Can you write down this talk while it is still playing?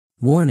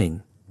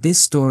Warning: this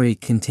story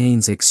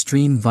contains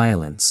extreme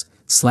violence,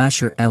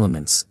 slasher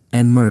elements,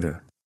 and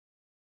murder.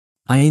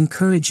 I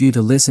encourage you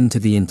to listen to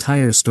the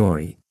entire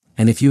story,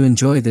 and if you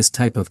enjoy this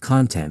type of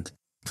content,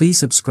 please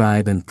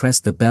subscribe and press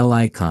the bell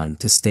icon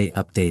to stay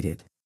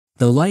updated.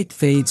 The light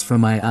fades from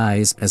my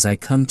eyes as I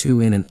come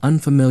to in an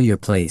unfamiliar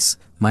place,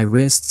 my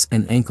wrists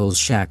and ankles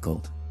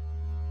shackled.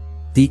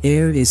 The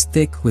air is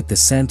thick with the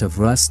scent of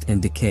rust and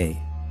decay.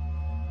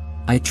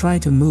 I try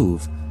to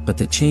move, but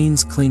the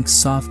chains clink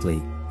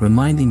softly,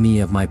 reminding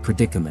me of my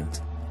predicament.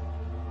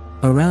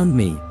 Around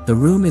me, the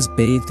room is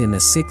bathed in a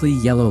sickly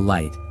yellow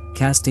light,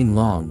 casting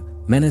long,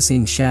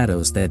 menacing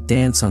shadows that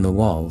dance on the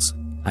walls.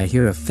 I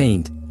hear a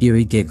faint,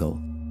 eerie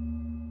giggle.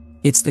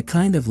 It's the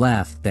kind of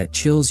laugh that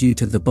chills you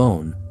to the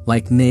bone,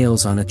 like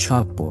nails on a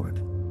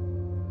chalkboard.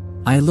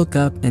 I look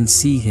up and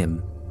see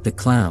him, the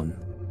clown.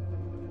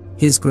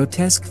 His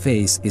grotesque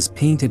face is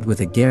painted with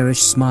a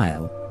garish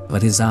smile,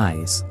 but his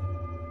eyes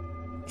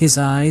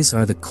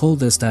are the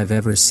coldest I've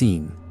ever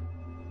seen.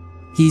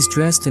 He's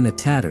dressed in a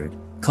tattered,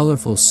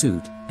 colorful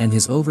suit, and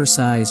his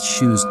oversized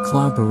shoes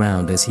clomp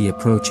around as he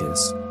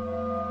approaches.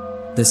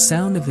 The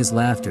sound of his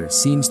laughter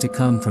seems to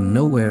come from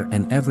nowhere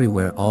and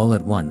everywhere all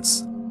at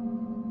once.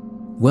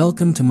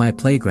 "Welcome to my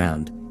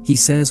playground," he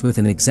says with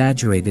an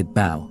exaggerated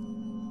bow.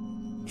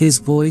 His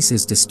voice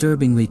is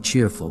disturbingly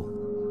cheerful.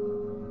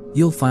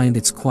 "You'll find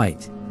it's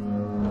quite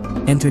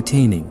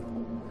entertaining."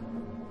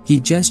 He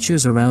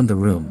gestures around the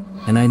room,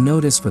 and I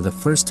notice for the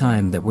first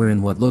time that we're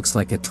in what looks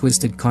like a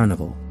twisted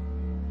carnival.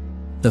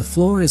 The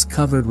floor is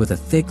covered with a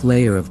thick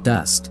layer of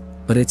dust,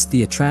 but it's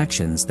the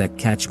attractions that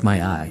catch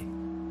my eye.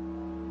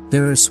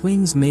 There are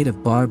swings made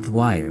of barbed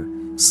wire,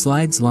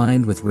 slides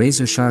lined with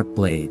razor-sharp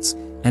blades,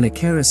 and a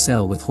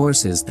carousel with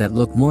horses that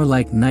look more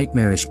like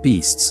nightmarish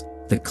beasts.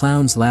 The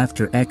clown's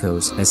laughter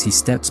echoes as he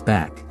steps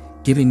back,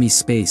 giving me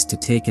space to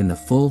take in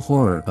the full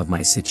horror of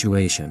my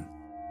situation.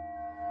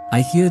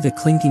 I hear the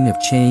clinking of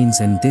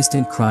chains and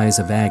distant cries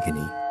of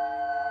agony.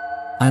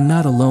 I'm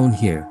not alone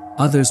here,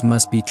 others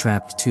must be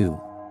trapped too.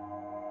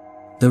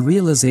 The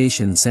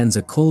realization sends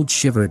a cold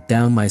shiver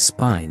down my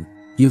spine.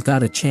 "You've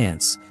got a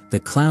chance," the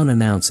clown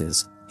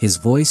announces, his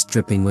voice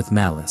dripping with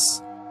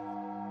malice.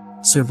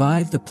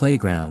 "Survive the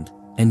playground,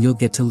 and you'll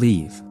get to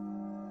leave.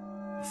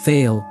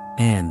 Fail,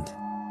 and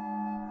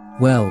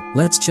well,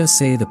 let's just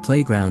say the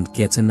playground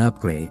gets an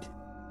upgrade."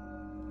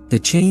 The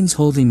chains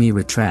holding me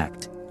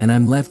retract, and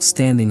I'm left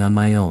standing on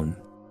my own.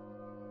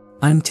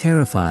 I'm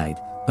terrified,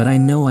 but I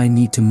know I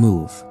need to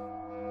move.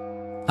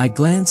 I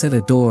glance at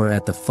a door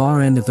at the far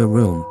end of the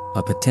room,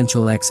 a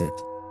potential exit.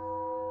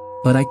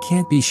 But I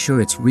can't be sure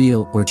it's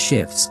real or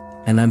shifts,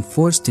 and I'm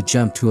forced to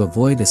jump to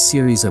avoid a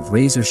series of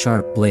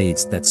razor-sharp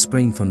blades that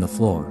spring from the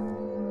floor.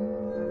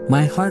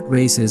 My heart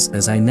races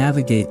as I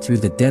navigate through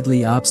the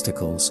deadly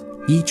obstacles,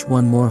 each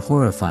one more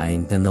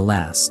horrifying than the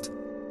last.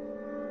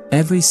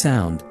 Every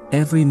sound,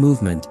 every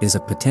movement is a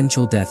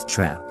potential death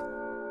trap.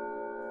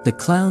 The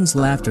clown's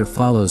laughter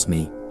follows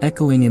me,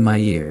 echoing in my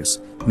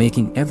ears,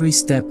 making every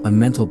step a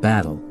mental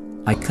battle.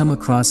 I come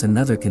across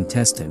another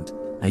contestant,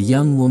 a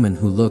young woman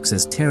who looks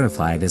as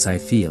terrified as I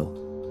feel.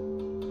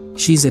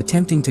 She's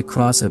attempting to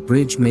cross a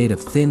bridge made of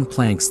thin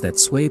planks that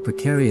sway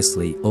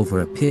precariously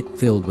over a pit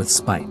filled with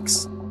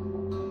spikes.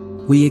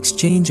 We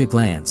exchange a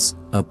glance,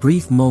 a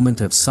brief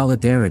moment of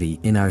solidarity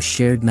in our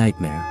shared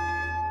nightmare.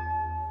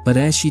 But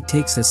as she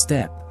takes a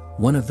step,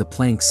 one of the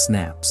planks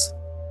snaps,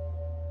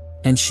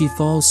 and she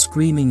falls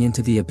screaming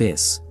into the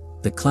abyss.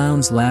 The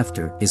clown's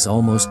laughter is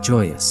almost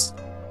joyous.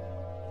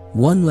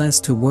 "One less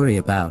to worry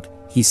about,"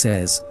 he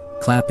says,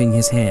 clapping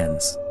his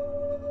hands.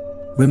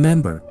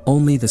 "Remember,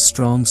 only the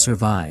strong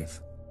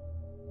survive."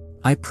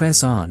 I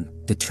press on,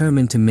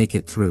 determined to make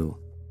it through.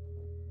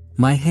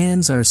 My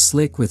hands are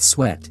slick with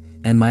sweat,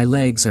 and my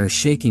legs are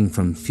shaking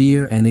from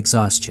fear and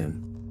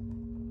exhaustion.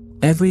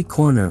 Every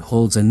corner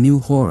holds a new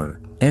horror,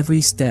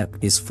 every step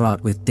is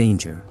fraught with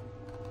danger.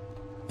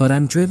 But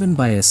I'm driven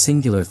by a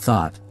singular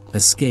thought: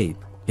 escape.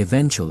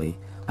 Eventually,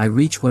 I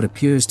reach what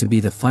appears to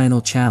be the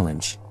final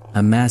challenge,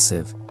 a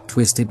massive,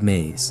 twisted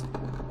maze.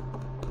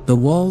 The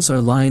walls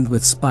are lined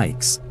with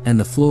spikes, and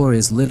the floor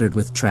is littered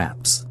with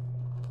traps.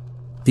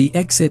 The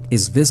exit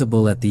is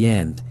visible at the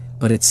end,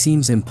 but it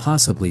seems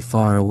impossibly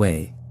far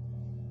away.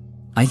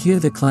 I hear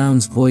the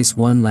clown's voice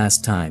one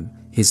last time,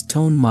 his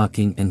tone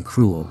mocking and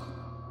cruel.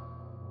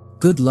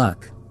 "Good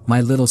luck,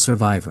 my little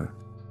survivor.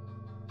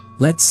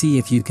 Let's see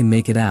if you can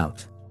make it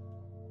out.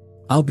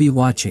 I'll be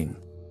watching."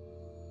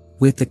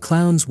 With the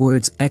clown's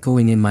words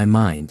echoing in my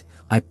mind,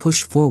 I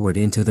push forward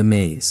into the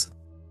maze.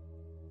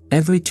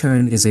 Every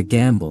turn is a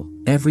gamble,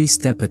 every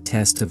step a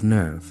test of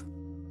nerve.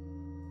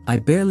 I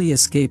barely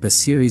escape a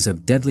series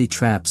of deadly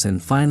traps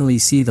and finally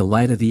see the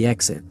light of the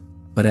exit,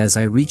 but as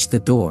I reach the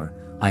door,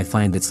 I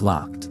find it's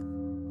locked.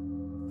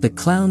 The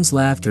clown's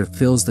laughter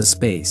fills the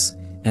space,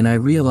 and I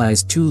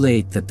realize too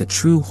late that the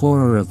true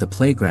horror of the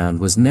playground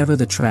was never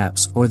the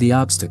traps or the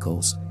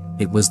obstacles,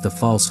 it was the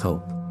false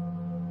hope.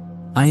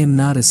 I am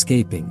not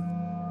escaping.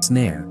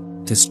 Snare,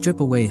 to strip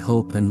away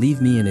hope and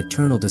leave me in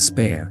eternal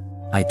despair.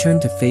 I turn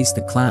to face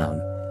the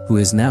clown, who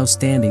is now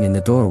standing in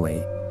the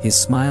doorway, his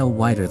smile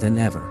wider than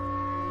ever.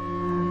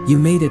 "You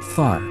made it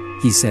far,"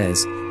 he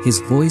says, his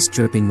voice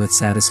dripping with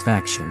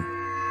satisfaction.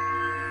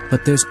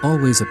 "But there's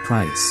always a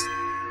price."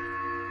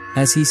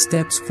 As he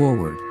steps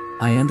forward,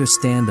 I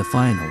understand the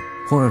final,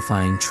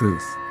 horrifying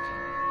truth.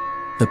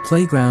 The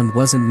playground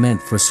wasn't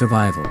meant for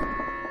survival.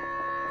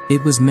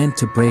 It was meant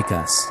to break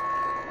us.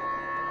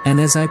 And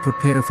as I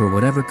prepare for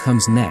whatever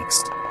comes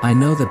next, I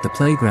know that the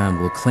playground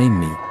will claim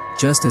me,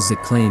 just as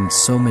it claimed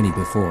so many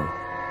before.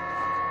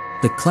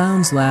 The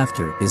clown's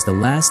laughter is the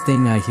last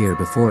thing I hear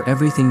before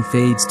everything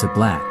fades to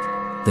black.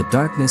 The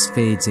darkness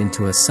fades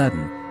into a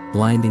sudden,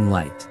 blinding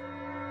light.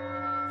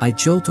 I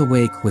jolt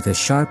awake with a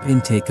sharp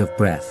intake of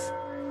breath.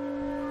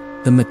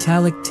 The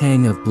metallic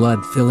tang of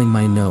blood filling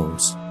my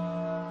nose.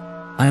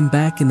 I'm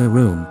back in the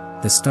room,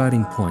 the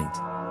starting point.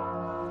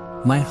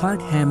 My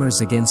heart hammers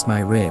against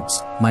my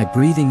ribs, my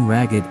breathing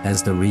ragged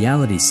as the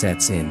reality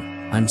sets in.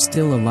 I'm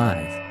still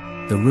alive.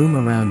 The room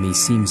around me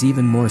seems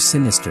even more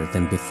sinister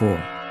than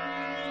before.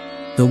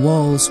 The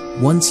walls,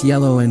 once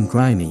yellow and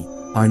grimy,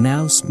 are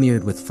now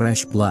smeared with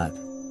fresh blood.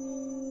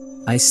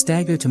 I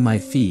stagger to my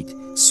feet,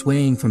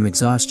 swaying from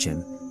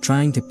exhaustion,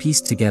 trying to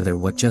piece together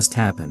what just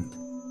happened.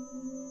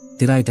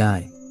 Did I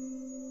die?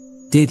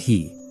 Did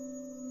he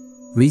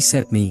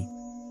reset me?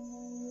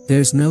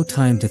 There's no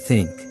time to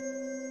think.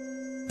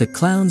 The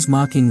clown's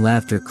mocking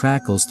laughter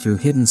crackles through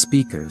hidden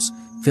speakers,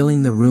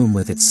 filling the room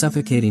with its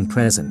suffocating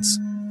presence.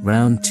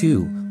 Round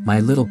 2, my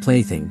little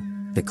plaything,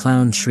 the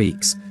clown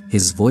shrieks,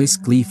 his voice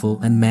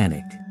gleeful and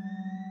manic.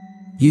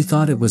 You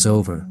thought it was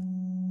over.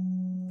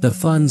 The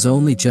fun's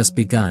only just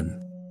begun.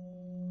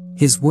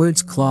 His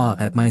words claw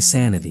at my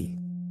sanity.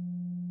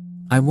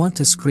 I want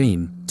to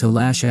scream, to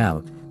lash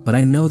out, but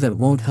I know that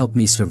won't help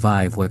me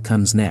survive what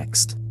comes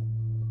next.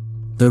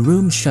 The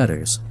room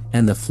shudders,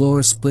 and the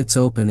floor splits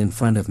open in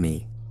front of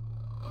me.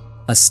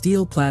 A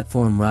steel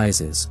platform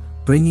rises,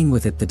 bringing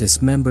with it the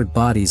dismembered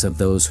bodies of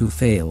those who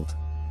failed.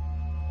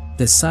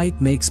 The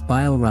sight makes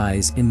bile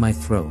rise in my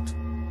throat.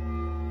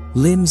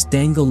 Limbs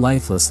dangle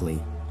lifelessly,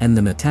 and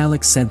the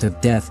metallic scent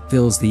of death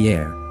fills the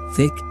air,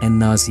 thick and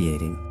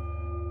nauseating.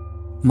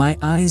 My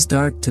eyes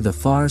dart to the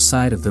far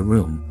side of the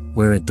room,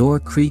 where a door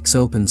creaks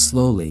open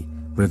slowly,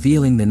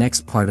 revealing the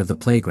next part of the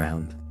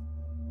playground.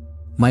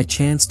 My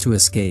chance to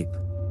escape.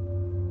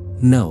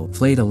 No,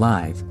 flayed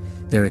alive,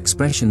 their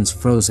expressions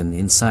frozen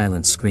in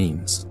silent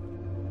screams.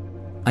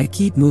 I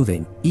keep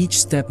moving, each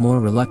step more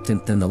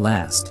reluctant than the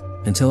last,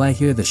 until I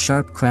hear the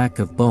sharp crack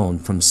of bone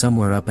from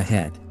somewhere up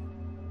ahead.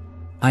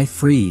 I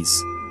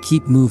freeze,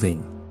 keep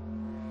moving.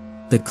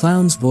 The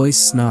clown's voice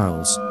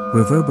snarls,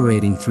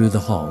 reverberating through the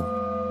hall.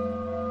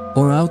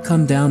 Or I'll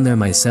come down there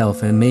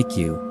myself and make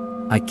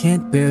you. I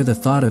can't bear the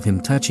thought of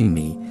him touching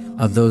me,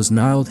 of those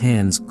gnarled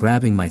hands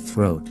grabbing my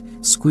throat,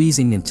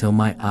 squeezing until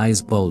my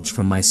eyes bulge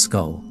from my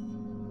skull.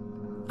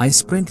 I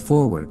sprint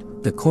forward,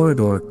 the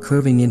corridor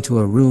curving into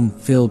a room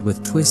filled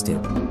with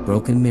twisted,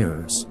 broken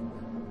mirrors.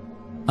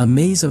 A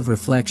maze of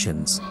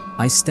reflections,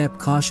 I step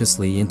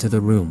cautiously into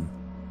the room.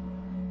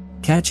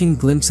 Catching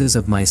glimpses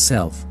of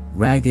myself,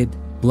 ragged,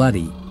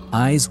 bloody,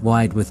 eyes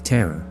wide with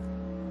terror.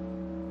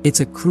 It's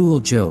a cruel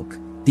joke,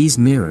 these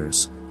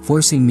mirrors,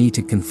 forcing me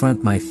to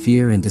confront my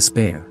fear and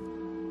despair.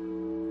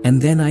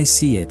 And then I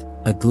see it,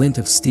 a glint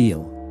of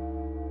steel.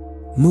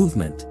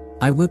 Movement,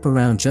 I whip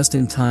around just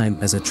in time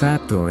as a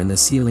trapdoor in the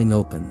ceiling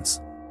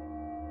opens.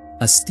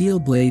 A steel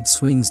blade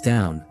swings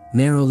down,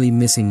 narrowly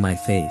missing my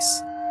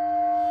face.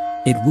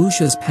 It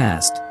whooshes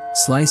past,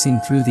 slicing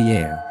through the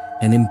air,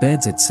 and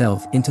embeds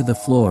itself into the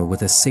floor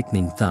with a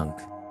sickening thunk.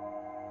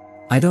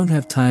 I don't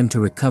have time to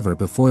recover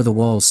before the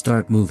walls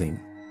start moving.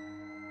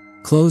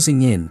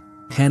 Closing in,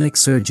 panic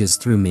surges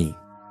through me.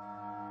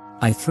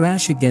 I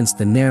thrash against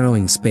the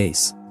narrowing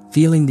space,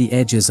 feeling the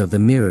edges of the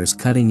mirrors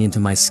cutting into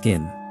my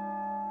skin.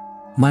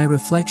 My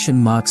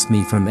reflection mocks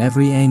me from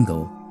every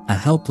angle, a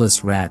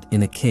helpless rat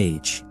in a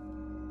cage.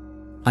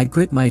 I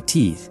grit my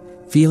teeth,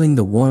 feeling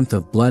the warmth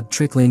of blood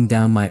trickling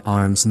down my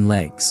arms and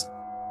legs.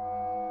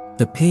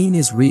 The pain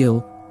is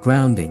real,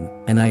 grounding,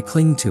 and I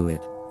cling to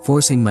it,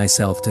 forcing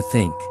myself to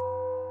think.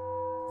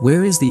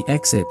 Where is the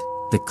exit?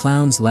 The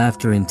clown's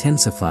laughter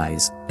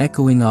intensifies,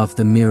 echoing off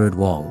the mirrored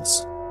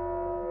walls.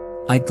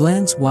 I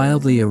glance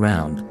wildly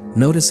around,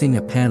 noticing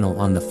a panel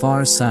on the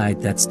far side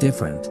that's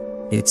different,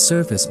 its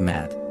surface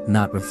matte,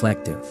 not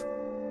reflective.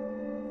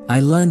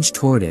 I lunge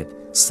toward it,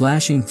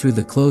 slashing through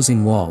the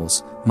closing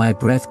walls, my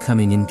breath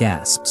coming in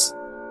gasps.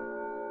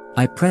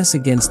 I press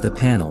against the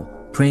panel,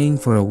 praying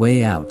for a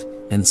way out,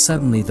 and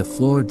suddenly the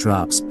floor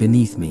drops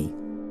beneath me.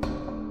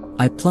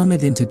 I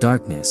plummet into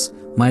darkness,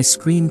 my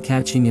scream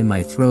catching in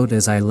my throat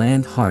as I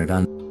land hard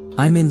on.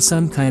 I'm in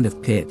some kind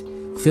of pit,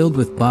 filled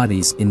with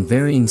bodies in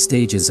varying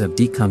stages of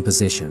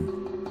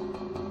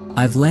decomposition.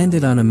 I've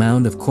landed on a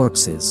mound of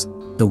corpses,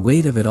 the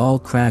weight of it all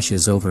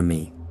crashes over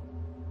me.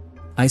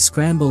 I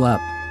scramble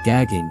up,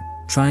 gagging,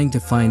 trying to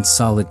find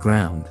solid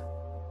ground.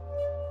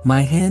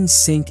 My hands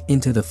sink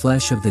into the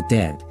flesh of the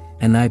dead,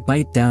 and I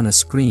bite down a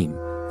scream,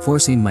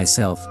 forcing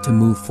myself to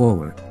move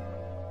forward.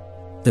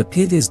 The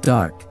pit is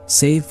dark,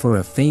 save for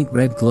a faint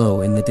red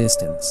glow in the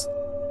distance.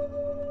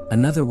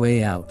 Another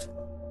way out.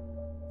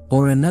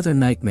 Or another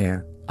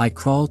nightmare. I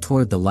crawl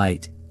toward the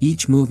light,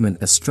 each movement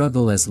a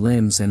struggle as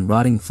limbs and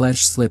rotting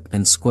flesh slip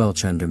and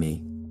squelch under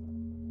me.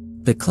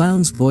 The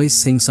clown's voice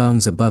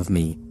sing-songs above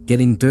me,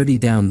 getting dirty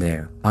down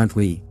there, aren't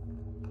we?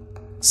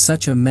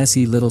 Such a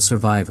messy little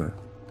survivor.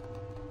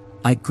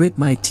 I grit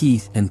my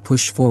teeth and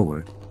push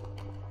forward,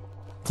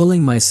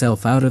 pulling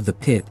myself out of the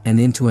pit and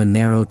into a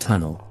narrow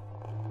tunnel.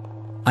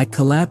 I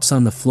collapse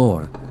on the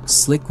floor,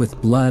 slick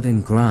with blood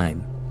and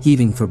grime,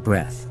 heaving for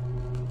breath.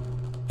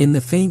 In the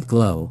faint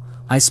glow,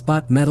 I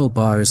spot metal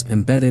bars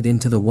embedded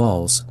into the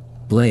walls,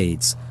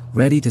 blades,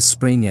 ready to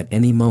spring at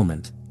any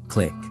moment.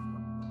 Click.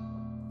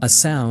 A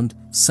sound,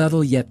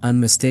 subtle yet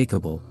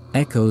unmistakable,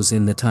 echoes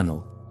in the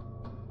tunnel.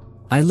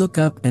 I look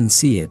up and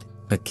see it,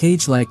 a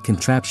cage-like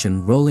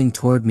contraption rolling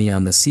toward me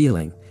on the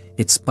ceiling,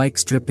 its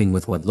spikes dripping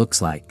with what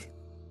looks like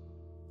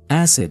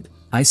acid.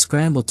 I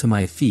scramble to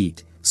my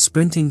feet,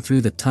 sprinting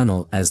through the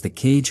tunnel as the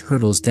cage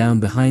hurtles down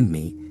behind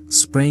me,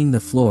 spraying the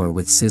floor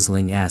with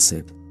sizzling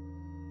acid.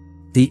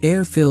 The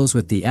air fills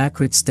with the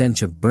acrid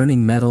stench of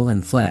burning metal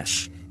and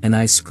flesh, and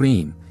I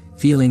scream,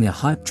 feeling a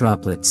hot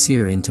droplet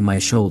sear into my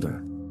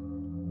shoulder.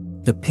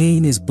 The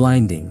pain is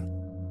blinding.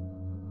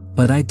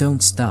 But I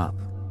don't stop.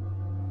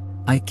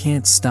 I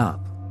can't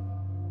stop.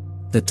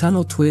 The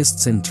tunnel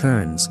twists and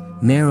turns,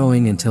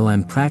 narrowing until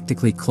I'm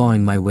practically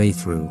clawing my way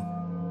through.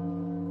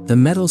 The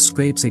metal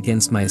scrapes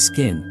against my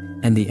skin,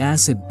 and the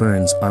acid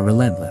burns are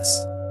relentless.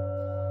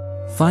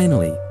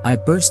 Finally, I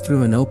burst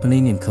through an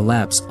opening and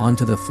collapse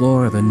onto the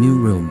floor of a new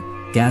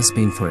room,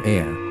 gasping for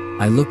air.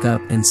 I look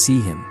up and see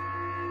him.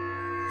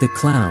 The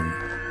clown.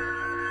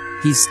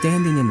 He's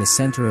standing in the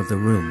center of the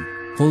room,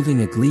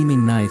 holding a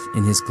gleaming knife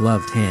in his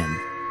gloved hand.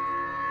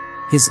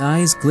 His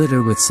eyes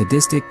glitter with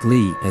sadistic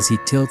glee as he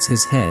tilts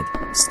his head,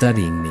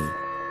 studying me.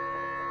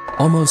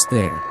 Almost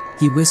there,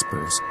 he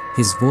whispers,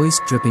 his voice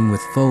dripping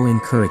with faux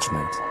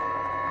encouragement.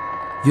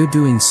 "You're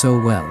doing so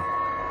well,"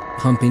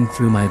 pumping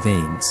through my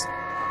veins.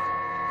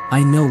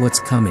 I know what's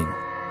coming.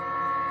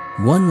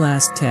 One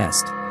last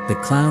test. The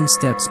clown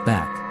steps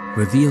back,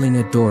 revealing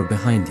a door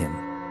behind him.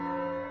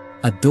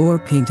 A door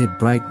painted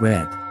bright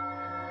red.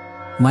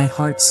 My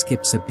heart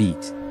skips a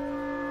beat.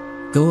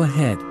 "Go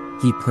ahead,"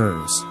 he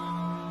purrs.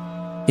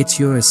 "It's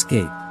your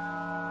escape.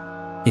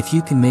 If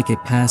you can make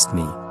it past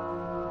me."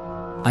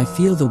 I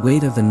feel the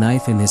weight of the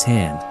knife in his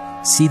hand,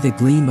 see the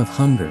gleam of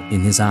hunger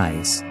in his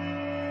eyes.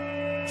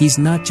 He's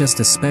not just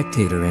a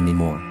spectator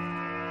anymore.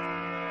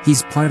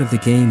 He's part of the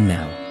game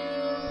now.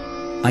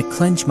 I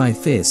clench my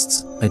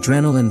fists,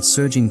 adrenaline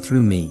surging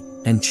through me,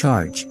 and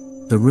charge.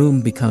 The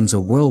room becomes a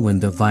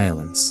whirlwind of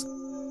violence.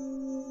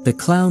 The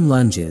clown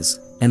lunges,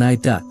 and I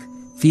duck,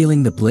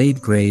 feeling the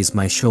blade graze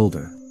my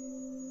shoulder.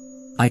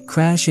 I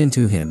crash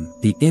into him,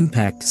 the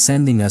impact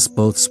sending us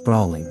both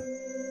sprawling.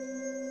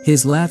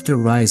 His laughter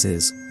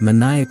rises,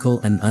 maniacal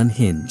and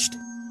unhinged.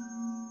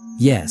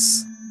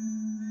 "Yes.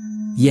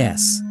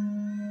 Yes.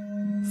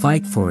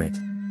 Fight for it.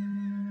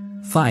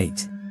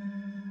 Fight."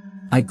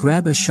 I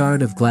grab a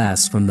shard of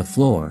glass from the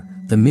floor,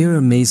 the mirror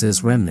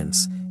mazes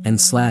remnants,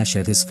 and slash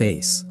at his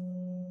face.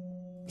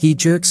 He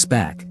jerks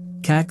back,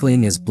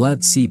 cackling as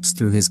blood seeps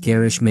through his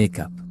garish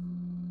makeup.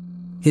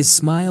 His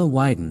smile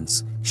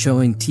widens,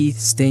 showing teeth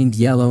stained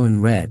yellow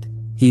and red.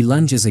 He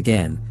lunges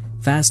again,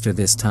 faster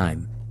this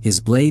time, his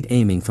blade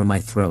aiming for my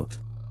throat.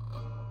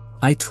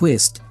 I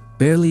twist,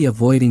 barely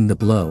avoiding the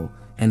blow,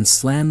 and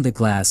slam the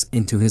glass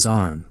into his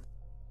arm.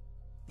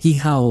 He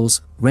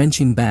howls,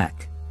 wrenching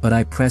back, but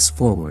I press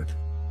forward.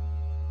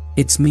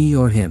 It's me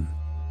or him.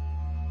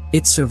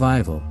 It's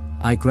survival.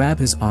 I grab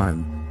his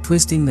arm,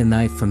 twisting the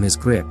knife from his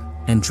grip,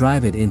 and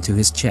drive it into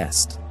his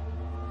chest.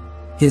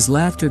 His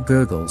laughter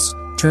gurgles,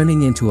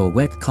 turning into a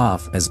wet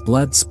cough as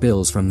blood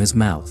spills from his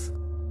mouth.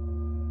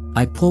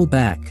 I pull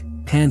back,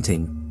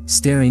 panting,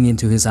 staring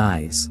into his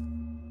eyes.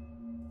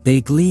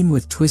 They gleam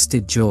with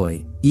twisted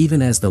joy,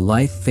 even as the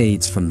life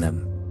fades from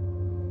them.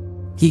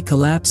 He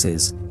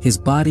collapses, his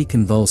body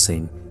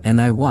convulsing, and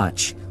I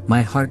watch,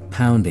 my heart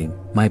pounding,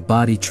 my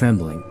body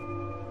trembling.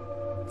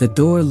 The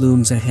door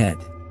looms ahead.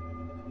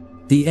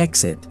 The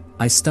exit.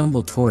 I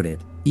stumble toward it,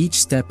 each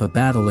step a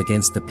battle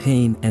against the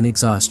pain and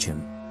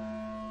exhaustion.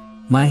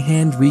 My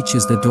hand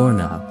reaches the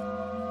doorknob.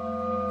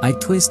 I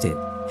twist it,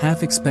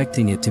 half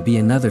expecting it to be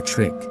another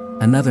trick,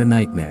 another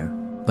nightmare,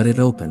 but it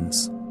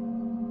opens.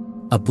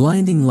 A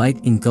blinding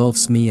light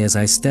engulfs me as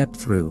I step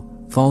through,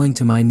 falling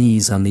to my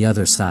knees on the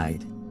other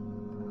side.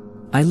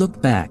 I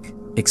look back,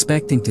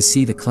 expecting to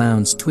see the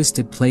clown's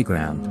twisted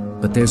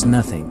playground, but there's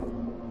nothing.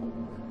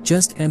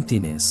 Just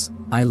emptiness.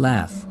 I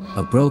laugh,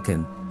 a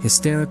broken,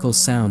 hysterical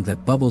sound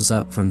that bubbles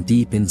up from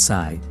deep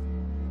inside.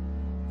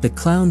 The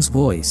clown's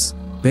voice,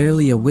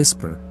 barely a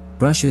whisper,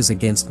 brushes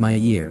against my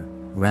ear.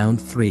 Round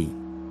 3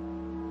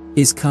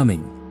 is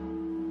coming.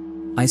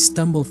 I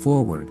stumble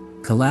forward,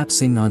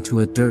 collapsing onto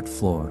a dirt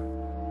floor.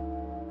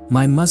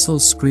 My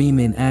muscles scream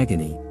in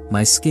agony,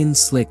 my skin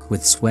slick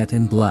with sweat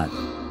and blood.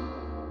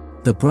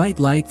 The bright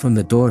light from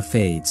the door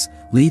fades,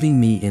 leaving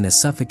me in a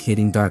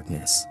suffocating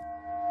darkness.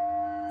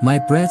 My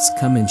breaths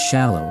come in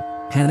shallow,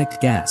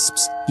 panicked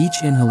gasps, each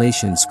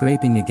inhalation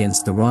scraping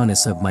against the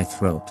rawness of my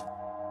throat.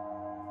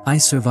 I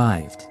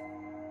survived.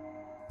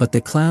 But the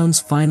clown's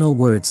final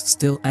words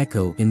still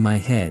echo in my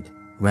head.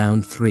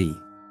 Round 3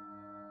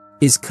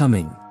 is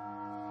coming.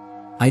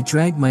 I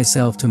drag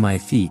myself to my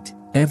feet,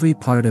 every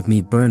part of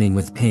me burning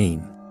with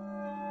pain.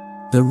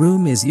 The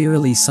room is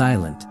eerily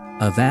silent,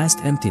 a vast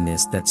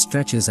emptiness that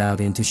stretches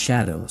out into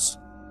shadows.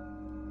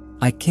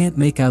 I can't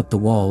make out the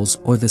walls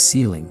or the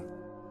ceiling.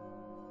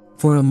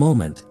 For a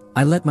moment,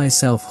 I let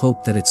myself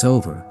hope that it's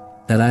over,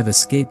 that I've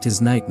escaped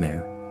his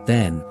nightmare.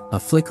 Then, a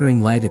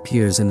flickering light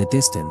appears in the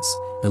distance,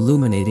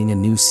 illuminating a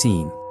new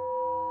scene.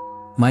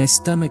 My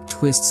stomach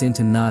twists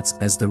into knots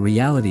as the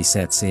reality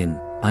sets in.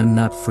 I'm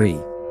not free.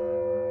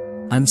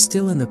 I'm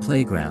still in the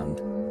playground.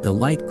 The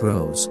light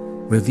grows,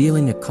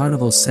 revealing a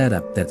carnival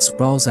setup that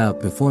sprawls out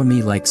before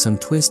me like some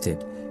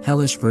twisted,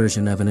 hellish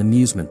version of an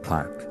amusement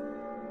park.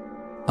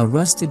 A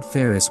rusted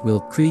Ferris wheel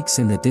creaks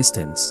in the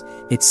distance,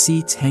 its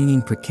seats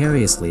hanging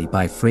precariously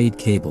by frayed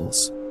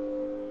cables.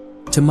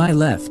 To my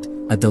left,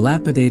 a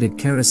dilapidated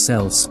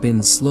carousel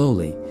spins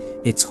slowly,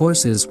 its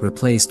horses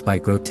replaced by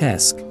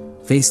grotesque,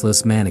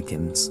 faceless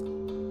mannequins.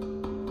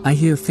 I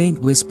hear faint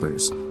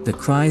whispers, the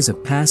cries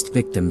of past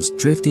victims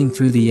drifting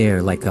through the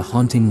air like a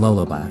haunting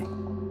lullaby.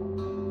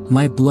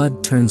 My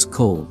blood turns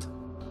cold.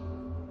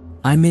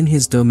 I'm in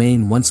his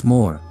domain once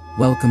more.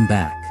 Welcome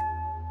back.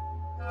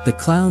 The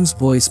clown's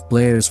voice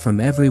blares from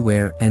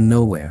everywhere and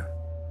nowhere.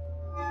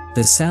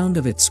 The sound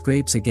of it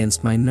scrapes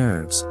against my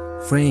nerves,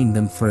 fraying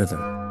them further.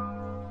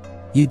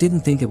 You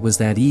didn't think it was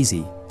that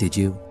easy, did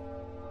you?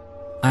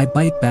 I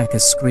bite back a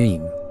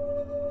scream.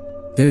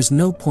 There's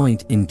no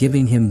point in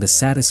giving him the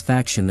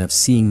satisfaction of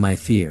seeing my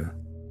fear.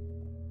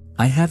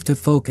 I have to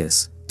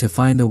focus, to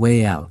find a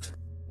way out.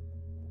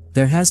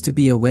 There has to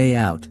be a way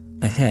out.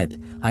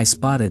 Ahead, I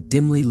spot a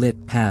dimly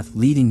lit path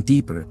leading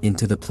deeper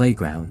into the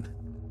playground.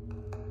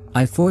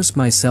 I force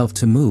myself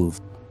to move.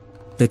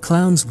 The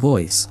clown's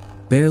voice,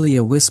 barely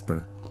a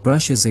whisper,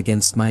 brushes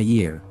against my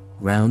ear.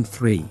 Round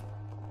 3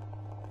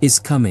 is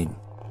coming.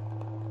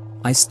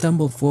 I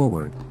stumble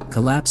forward,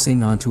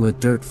 collapsing onto a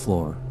dirt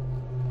floor.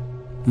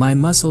 My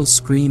muscles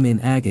scream in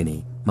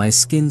agony, my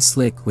skin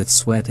slick with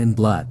sweat and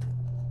blood.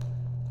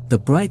 The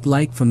bright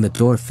light from the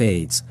door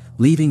fades,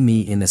 leaving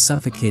me in a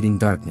suffocating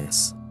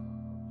darkness.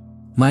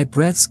 My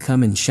breaths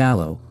come in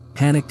shallow,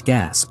 panicked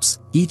gasps,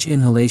 each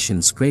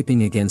inhalation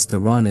scraping against the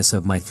rawness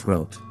of my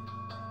throat.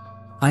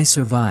 I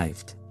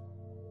survived.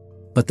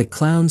 But the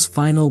clown's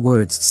final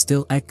words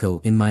still echo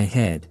in my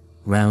head.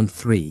 Round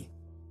 3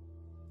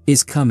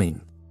 is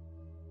coming.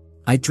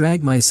 I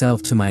drag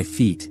myself to my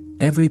feet,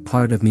 every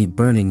part of me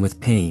burning with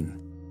pain.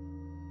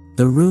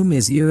 The room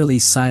is eerily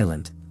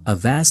silent, a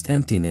vast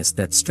emptiness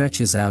that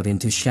stretches out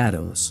into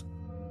shadows.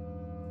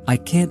 I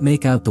can't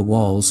make out the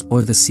walls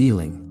or the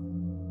ceiling.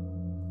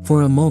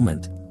 For a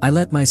moment, I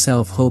let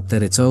myself hope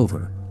that it's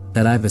over,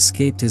 that I've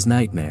escaped his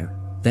nightmare.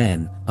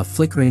 Then, a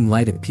flickering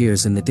light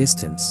appears in the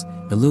distance,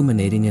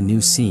 illuminating a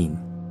new scene.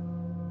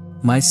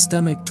 My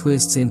stomach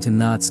twists into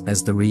knots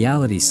as the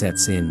reality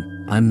sets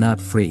in. I'm not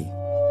free.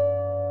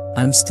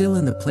 I'm still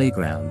in the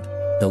playground.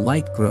 The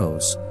light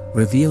grows,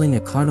 revealing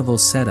a carnival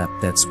setup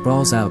that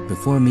sprawls out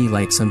before me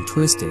like some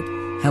twisted,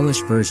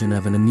 hellish version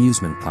of an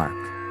amusement park.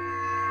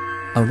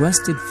 A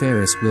rusted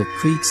Ferris wheel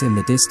creaks in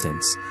the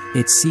distance,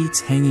 its seats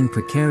hanging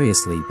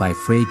precariously by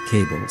frayed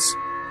cables.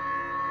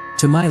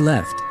 To my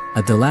left,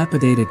 a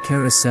dilapidated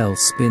carousel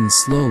spins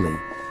slowly,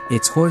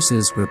 its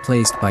horses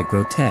replaced by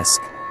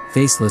grotesque,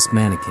 faceless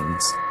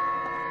mannequins.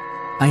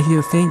 I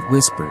hear faint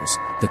whispers,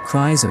 the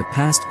cries of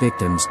past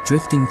victims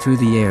drifting through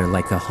the air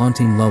like a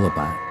haunting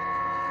lullaby.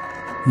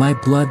 My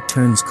blood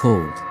turns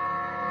cold.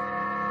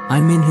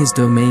 I'm in his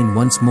domain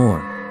once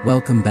more.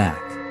 Welcome back.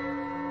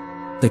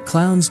 The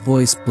clown's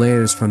voice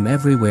blares from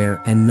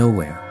everywhere and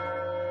nowhere.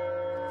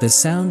 The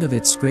sound of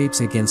it scrapes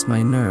against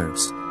my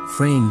nerves,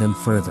 fraying them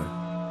further.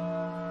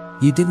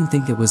 You didn't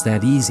think it was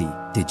that easy,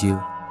 did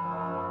you?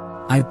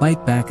 I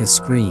bite back a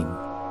scream.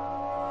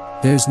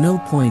 There's no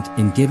point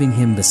in giving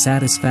him the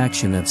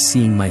satisfaction of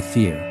seeing my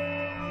fear.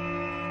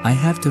 I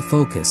have to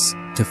focus,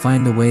 to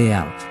find a way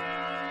out.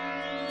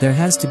 There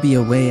has to be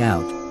a way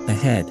out.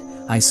 Ahead,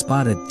 I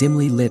spot a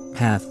dimly lit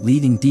path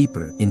leading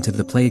deeper into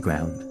the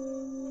playground.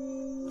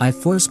 I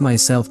force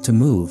myself to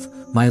move,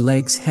 my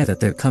legs head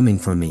that they're coming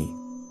for me.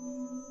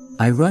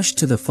 I rush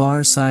to the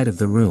far side of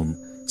the room,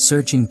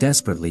 searching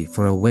desperately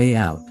for a way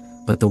out,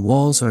 but the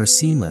walls are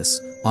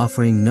seamless,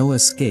 offering no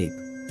escape.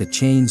 The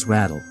chains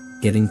rattle,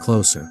 getting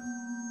closer.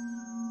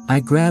 I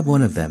grab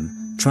one of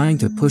them, trying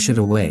to push it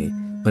away,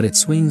 but it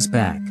swings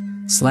back,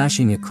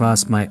 slashing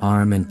across my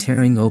arm and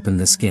tearing open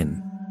the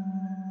skin.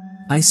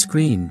 I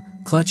scream,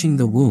 clutching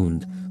the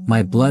wound,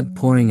 my blood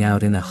pouring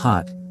out in a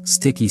hot,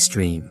 sticky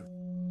stream.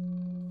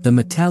 The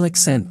metallic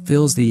scent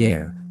fills the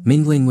air,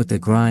 mingling with the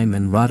grime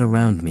and rot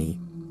around me.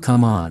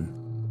 Come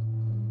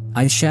on.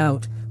 I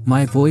shout,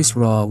 my voice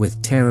raw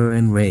with terror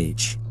and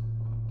rage.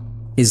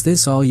 Is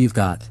this all you've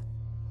got?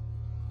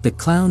 The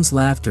clown's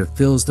laughter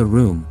fills the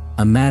room,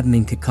 a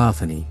maddening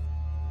cacophony.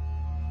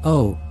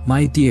 "Oh,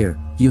 my dear,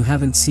 you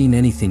haven't seen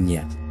anything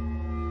yet.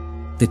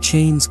 The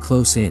chains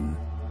close in."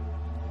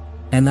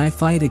 And I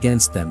fight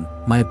against them,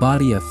 my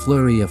body a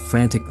flurry of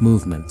frantic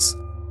movements.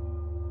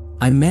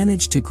 I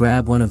manage to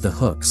grab one of the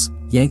hooks,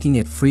 yanking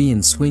it free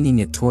and swinging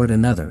it toward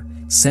another,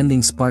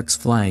 sending sparks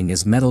flying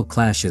as metal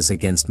clashes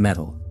against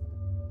metal.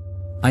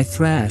 I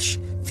thrash,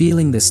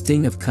 feeling the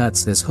sting of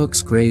cuts as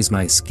hooks graze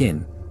my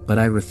skin, but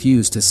I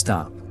refuse to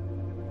stop.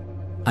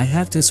 I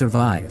have to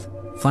survive.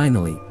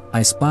 Finally,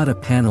 I spot a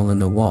panel in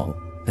the wall,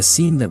 a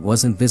seam that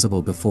wasn't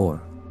visible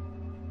before.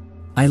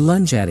 I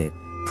lunge at it,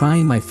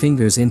 prying my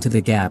fingers into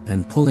the gap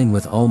and pulling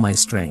with all my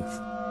strength.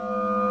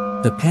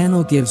 The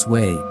panel gives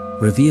way,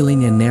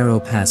 revealing a narrow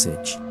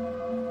passage.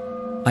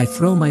 I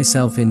throw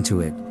myself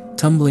into it,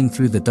 tumbling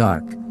through the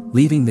dark,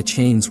 leaving the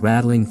chains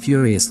rattling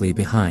furiously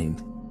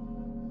behind.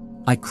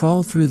 I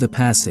crawl through the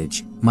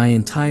passage, my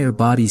entire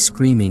body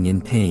screaming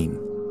in pain.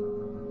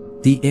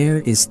 The air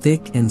is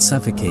thick and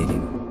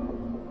suffocating,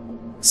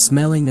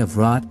 smelling of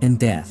rot and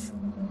death.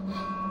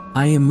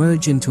 I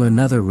emerge into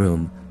another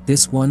room,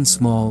 this one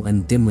small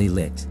and dimly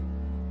lit.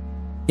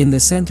 In the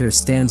center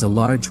stands a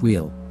large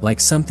wheel, like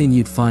something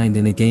you'd find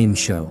in a game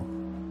show.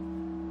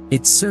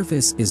 Its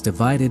surface is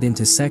divided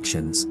into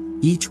sections,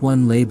 each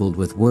one labeled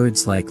with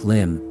words like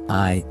limb,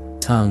 eye,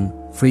 tongue,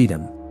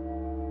 freedom.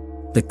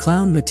 The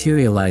clown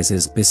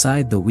materializes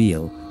beside the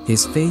wheel,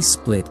 his face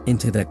split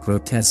into that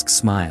grotesque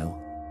smile.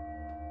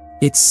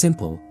 "It's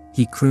simple,"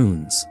 he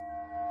croons.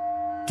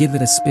 "Give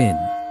it a spin.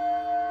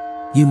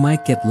 You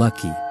might get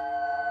lucky.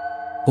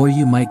 Or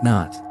you might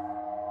not."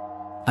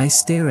 I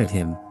stare at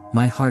him,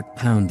 my heart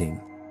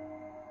pounding.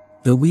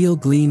 The wheel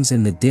gleams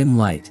in the dim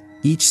light,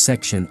 each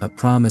section a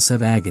promise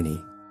of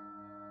agony.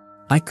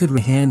 My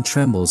hand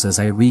trembles as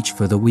I reach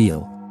for the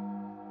wheel.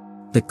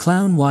 The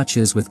clown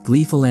watches with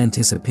gleeful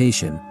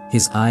anticipation,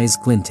 his eyes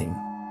glinting.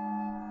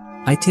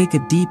 I take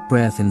a deep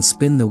breath and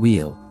spin the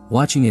wheel,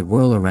 watching it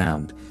whirl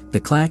around, the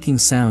clacking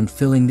sound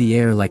filling the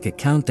air like a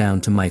countdown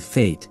to my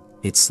fate.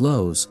 It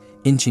slows,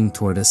 inching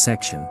toward a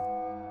section.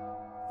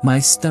 My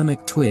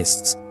stomach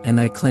twists, and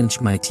I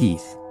clench my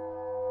teeth.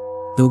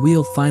 The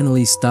wheel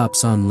finally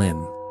stops on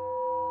limb.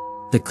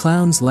 The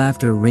clown's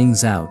laughter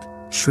rings out,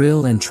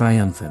 shrill and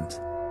triumphant.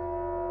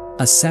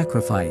 "A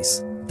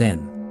sacrifice,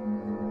 then.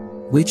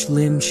 Which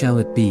limb shall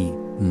it be,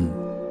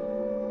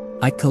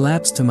 I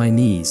collapse to my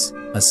knees,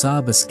 a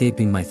sob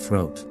escaping my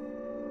throat.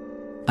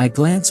 I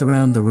glance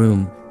around the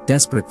room,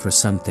 desperate for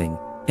something,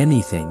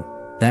 anything,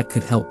 that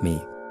could help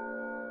me.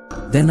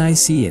 Then I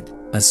see it,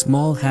 a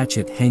small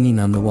hatchet hanging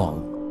on the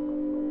wall.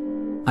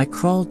 I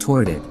crawl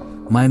toward it,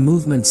 my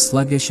movements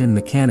sluggish and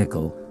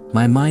mechanical,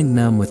 my mind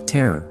numb with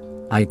terror.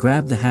 I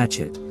grab the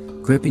hatchet,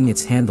 gripping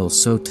its handle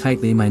so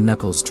tightly my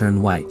knuckles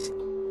turn white.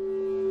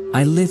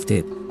 I lift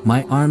it,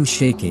 my arm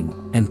shaking,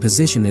 and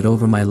position it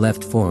over my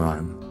left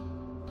forearm.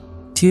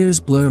 Tears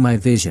blur my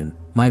vision,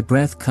 my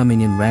breath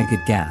coming in ragged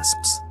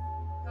gasps.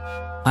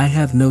 I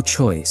have no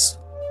choice.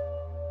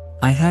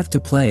 I have to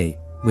play.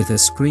 With a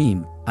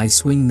scream, I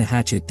swing the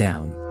hatchet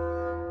down.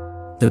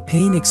 The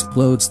pain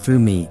explodes through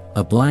me,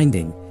 a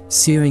blinding,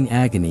 searing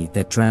agony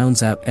that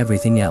drowns out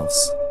everything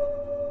else.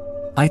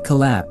 I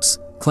collapse,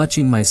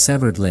 clutching my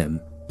severed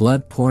limb,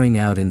 blood pouring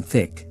out in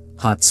thick,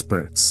 hot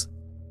spurts.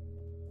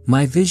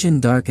 My vision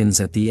darkens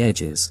at the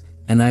edges,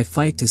 and I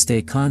fight to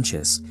stay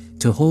conscious,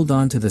 to hold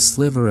on to the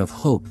sliver of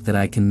hope that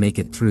I can make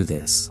it through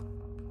this.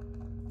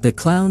 The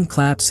clown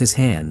claps his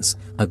hands,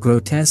 a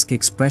grotesque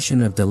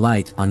expression of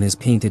delight on his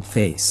painted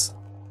face.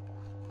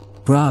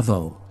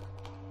 "Bravo!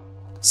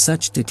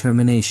 Such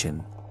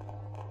determination.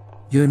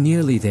 You're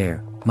nearly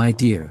there, my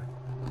dear."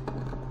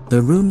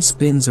 The room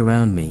spins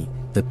around me,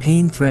 the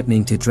pain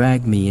threatening to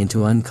drag me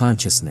into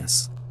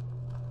unconsciousness.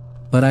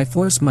 But I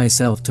force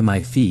myself to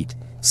my feet,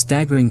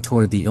 staggering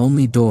toward the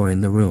only door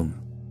in the room.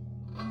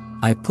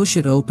 I push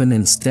it open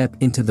and step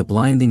into the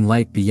blinding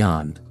light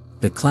beyond.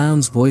 The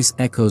clown's voice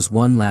echoes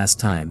one last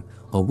time,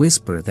 a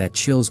whisper that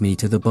chills me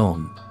to the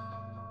bone.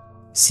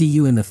 "See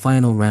you in the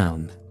final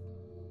round."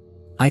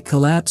 I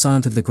collapse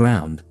onto the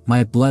ground,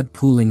 my blood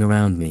pooling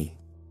around me.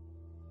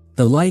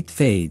 The light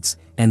fades,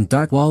 and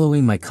dark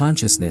wallowing my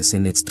consciousness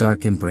in its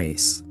dark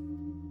embrace.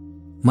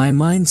 My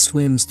mind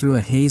swims through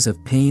a haze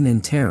of pain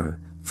and terror,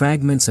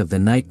 fragments of the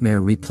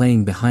nightmare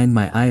replaying behind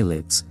my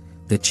eyelids,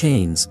 the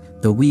chains,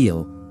 the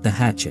wheel, the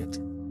hatchet.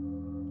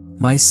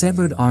 My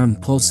severed arm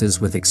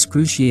pulses with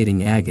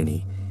excruciating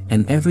agony,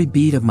 and every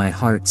beat of my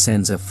heart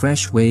sends a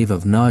fresh wave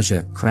of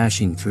nausea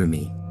crashing through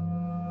me.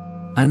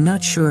 I'm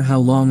not sure how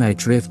long I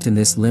drift in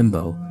this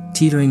limbo,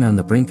 teetering on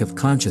the brink of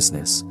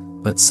consciousness,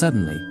 but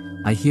suddenly,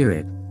 I hear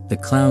it, the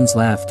clown's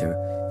laughter,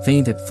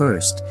 faint at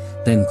first,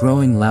 then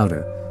growing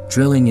louder,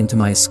 drilling into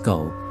my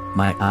skull.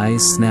 My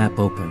eyes snap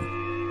open.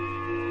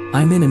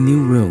 I'm in a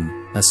new room,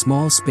 a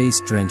small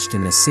space drenched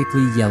in a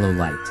sickly yellow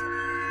light.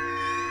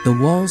 The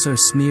walls are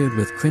smeared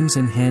with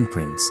crimson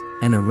handprints,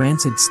 and a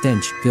rancid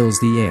stench fills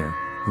the air,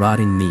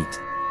 rotting meat,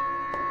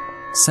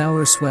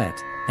 sour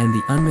sweat, and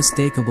the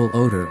unmistakable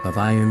odor of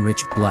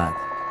iron-rich blood.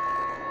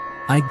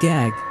 I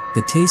gag,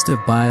 the taste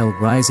of bile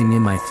rising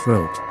in my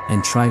throat,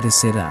 and try to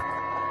sit up.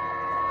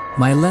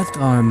 My left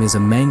arm is a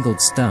mangled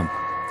stump,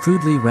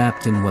 crudely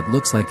wrapped in what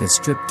looks like a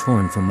strip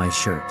torn from my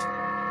shirt.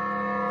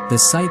 The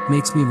sight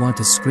makes me want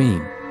to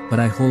scream, but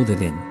I hold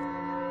it in.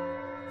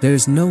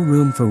 There's no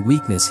room for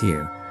weakness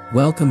here.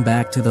 Welcome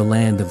back to the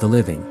land of the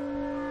living.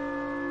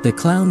 The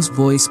clown's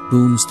voice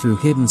booms through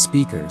hidden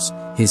speakers,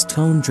 his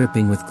tone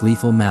dripping with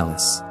gleeful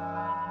malice.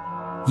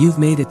 You've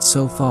made it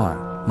so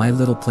far, my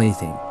little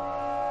plaything.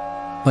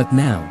 But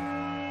now,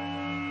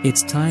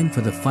 it's time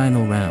for the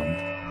final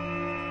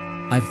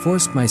round. I've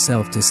forced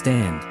myself to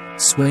stand,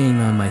 swaying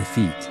on my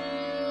feet.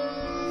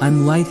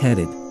 I'm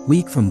lightheaded,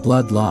 weak from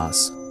blood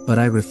loss, but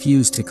I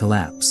refuse to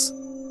collapse.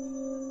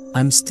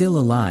 I'm still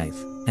alive,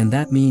 and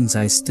that means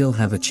I still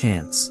have a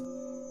chance.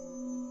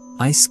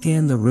 I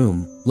scan the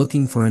room,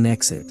 looking for an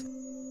exit.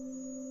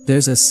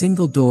 There's a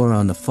single door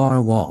on the far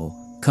wall,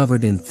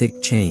 covered in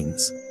thick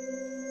chains.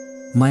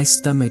 My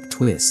stomach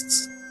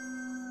twists.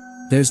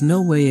 There's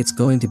no way it's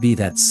going to be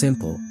that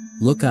simple.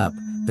 Look up,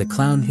 the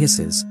clown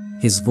hisses,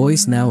 his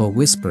voice now a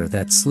whisper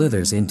that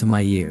slithers into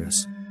my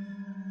ears.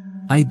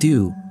 I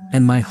do,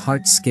 and my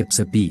heart skips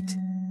a beat.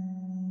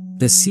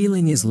 The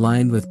ceiling is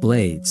lined with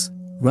blades,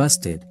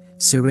 rusted,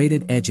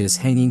 serrated edges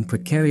hanging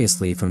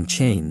precariously from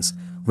chains,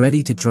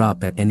 ready to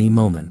drop at any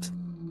moment.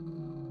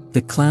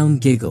 The clown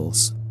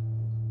giggles.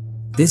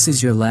 This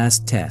is your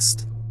last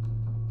test.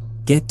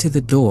 Get to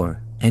the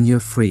door, and you're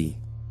free.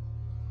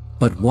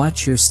 But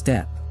watch your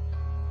step.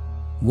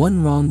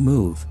 One wrong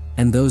move,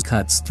 and those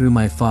cuts through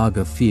my fog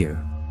of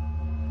fear.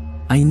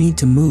 I need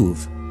to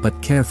move,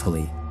 but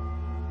carefully.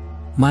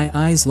 My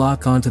eyes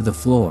lock onto the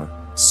floor,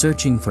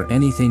 searching for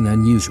anything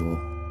unusual.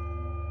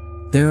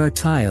 There are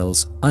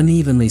tiles,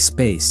 unevenly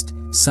spaced,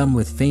 some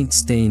with faint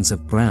stains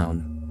of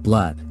brown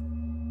blood.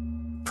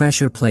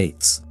 Pressure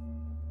plates.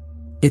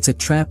 It's a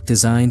trap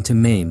designed to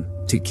maim,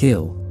 to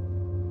kill.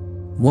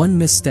 One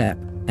misstep,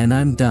 and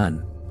I'm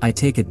done. I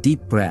take a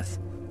deep breath,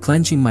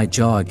 clenching my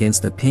jaw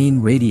against the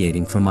pain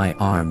radiating from my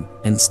arm,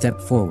 and step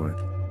forward.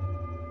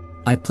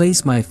 I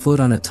place my foot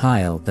on a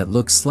tile that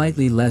looks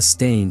slightly less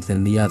stained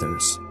than the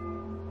others.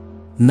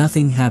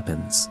 Nothing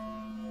happens.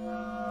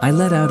 I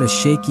let out a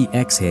shaky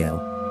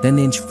exhale, then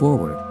inch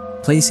forward,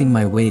 placing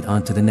my weight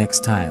onto the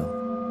next tile.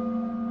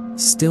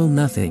 Still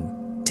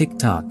nothing.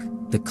 Tick-tock,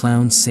 the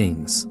clown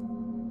sings.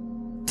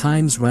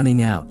 Time's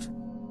running out.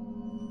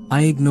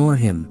 I ignore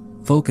him,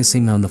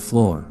 focusing on the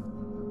floor.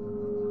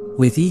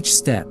 With each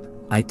step,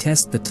 I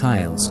test the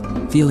tiles,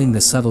 feeling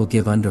the subtle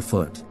give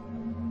underfoot.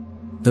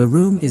 The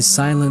room is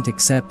silent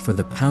except for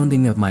the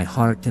pounding of my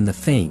heart and the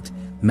faint,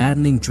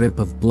 maddening drip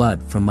of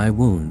blood from my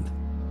wound.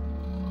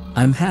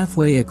 I'm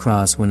halfway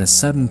across when a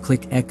sudden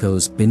click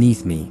echoes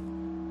beneath me.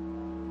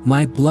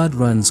 My blood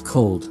runs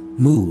cold.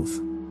 Move.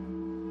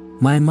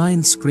 My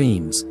mind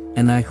screams,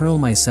 and I hurl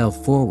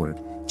myself forward,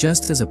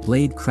 just as a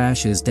blade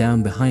crashes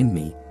down behind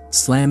me,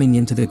 slamming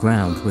into the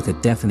ground with a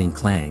deafening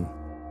clang.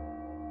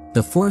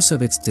 The force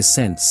of its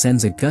descent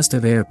sends a gust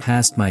of air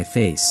past my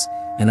face,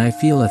 and I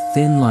feel a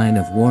thin line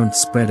of warmth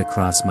spread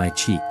across my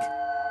cheek.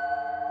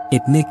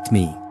 It nicked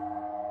me.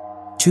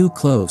 Too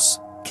close.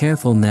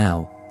 Careful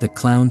now, the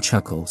clown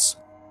chuckles.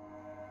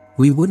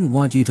 We wouldn't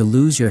want you to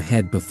lose your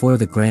head before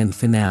the grand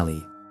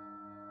finale.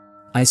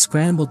 I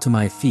scramble to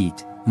my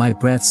feet, my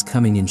breaths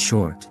coming in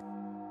short.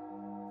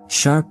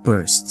 Sharp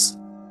bursts.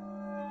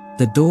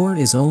 The door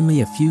is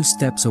only a few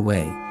steps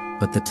away,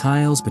 but the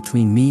tiles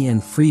between me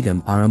and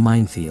freedom are a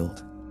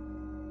minefield.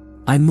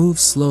 I move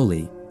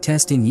slowly,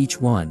 testing each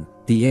one,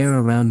 the air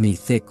around me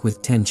thick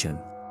with tension.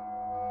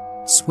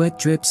 Sweat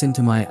drips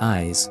into my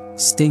eyes,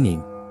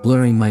 stinging,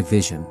 blurring my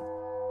vision.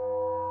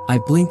 I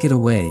blink it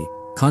away,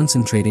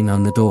 concentrating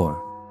on the door.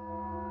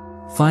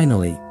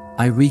 Finally,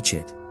 I reach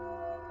it.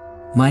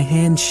 My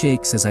hand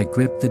shakes as I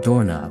grip the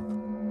doorknob.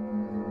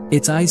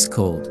 It's ice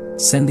cold,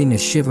 sending a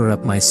shiver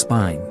up my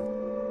spine.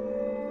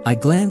 I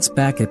glance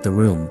back at the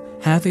room,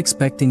 half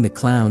expecting the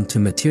clown to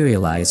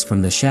materialize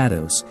from the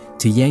shadows,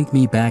 to yank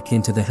me back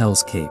into the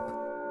hellscape.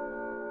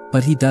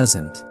 But he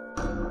doesn't.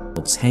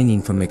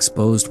 Hanging from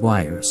exposed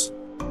wires.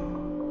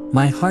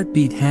 My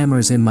heartbeat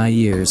hammers in my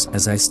ears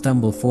as I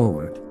stumble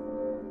forward.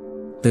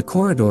 The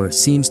corridor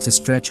seems to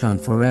stretch on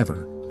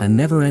forever, a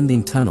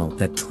never-ending tunnel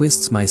that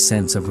twists my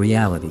sense of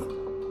reality.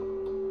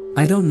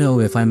 I don't know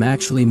if I'm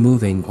actually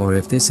moving or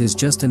if this is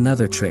just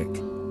another trick,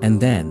 and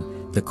then,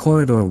 the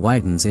corridor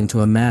widens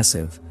into a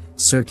massive,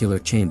 circular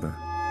chamber.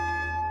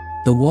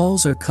 The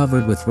walls are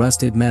covered with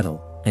rusted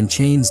metal, and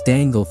chains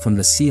dangle from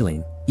the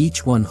ceiling,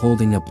 each one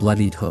holding a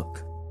bloodied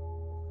hook.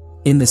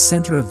 In the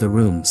center of the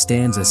room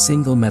stands a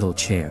single metal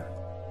chair.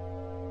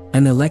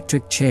 An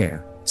electric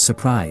chair.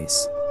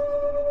 Surprise.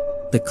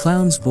 The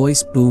clown's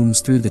voice booms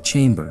through the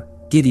chamber,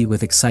 giddy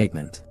with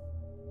excitement.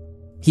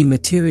 He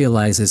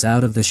materializes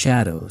out of the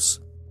shadows.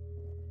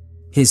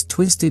 His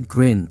twisted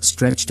grin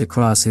stretched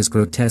across his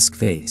grotesque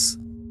face.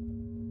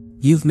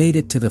 You've made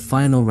it to the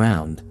final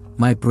round,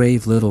 my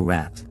brave little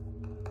rat.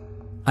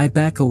 I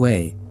back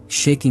away,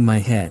 shaking my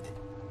head.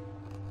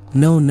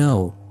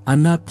 No,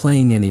 I'm not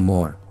playing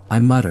anymore. I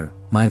mutter,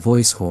 my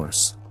voice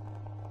hoarse.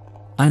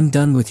 I'm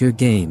done with your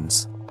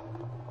games.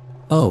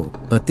 Oh,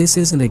 but this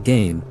isn't a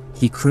game,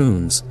 he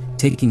croons,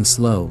 taking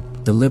slow,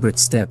 deliberate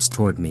steps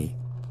toward me.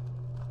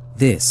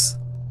 This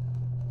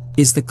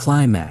is the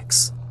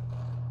climax.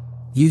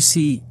 You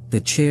see, the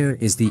chair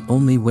is the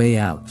only way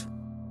out.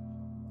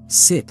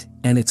 Sit,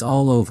 and it's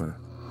all over.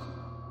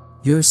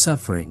 Your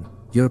suffering,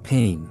 your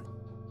pain.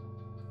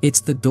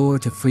 It's the door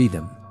to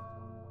freedom.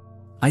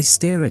 I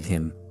stare at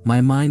him, my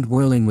mind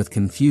whirling with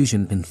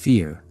confusion and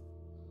fear.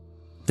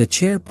 The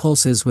chair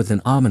pulses with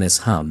an ominous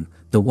hum,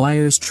 the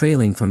wires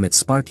trailing from it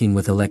sparking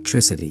with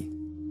electricity.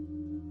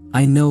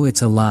 I know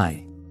it's a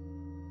lie.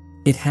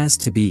 It has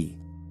to be.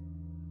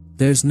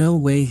 There's no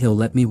way he'll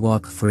let me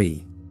walk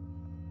free.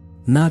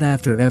 Not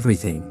after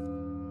everything.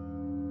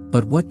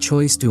 But what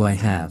choice do I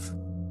have?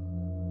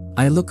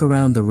 I look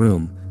around the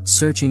room,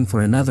 searching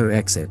for another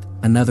exit,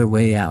 another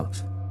way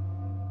out.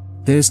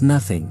 There's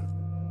nothing.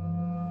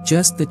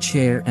 Just the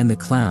chair and the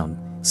clown,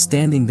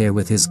 standing there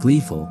with his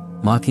gleeful,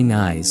 mocking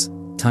eyes.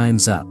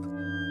 Time's up.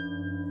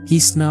 He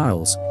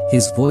snarls,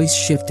 his voice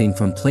shifting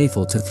from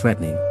playful to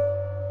threatening.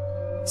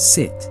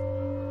 Sit.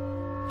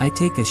 I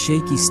take a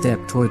shaky step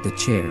toward the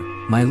chair,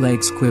 my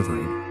legs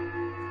quivering.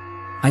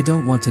 I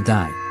don't want to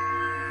die.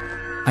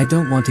 I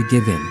don't want to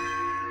give in.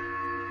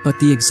 But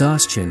the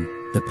exhaustion,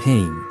 the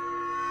pain.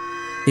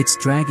 It's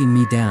dragging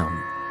me down.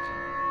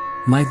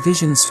 My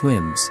vision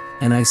swims,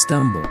 and I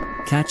stumble,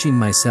 catching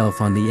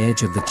myself on the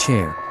edge of the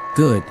chair.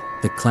 Good,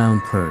 the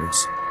clown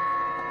purrs.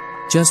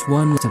 Just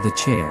one lift of the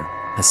chair,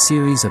 a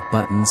series of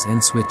buttons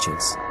and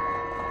switches.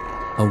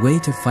 A way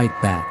to fight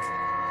back.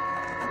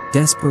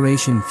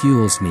 Desperation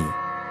fuels me.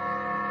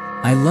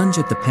 I lunge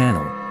at the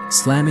panel,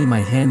 slamming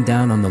my hand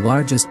down on the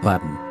largest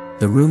button.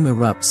 The room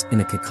erupts in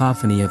a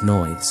cacophony of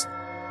noise.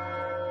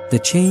 The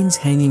chains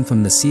hanging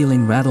from the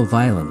ceiling rattle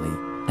violently,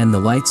 and the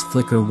lights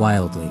flicker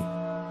wildly.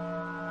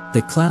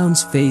 The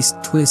clown's face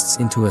twists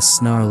into a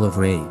snarl of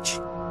rage.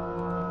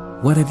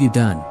 What have you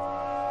done?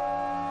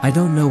 I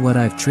don't know what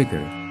I've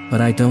triggered,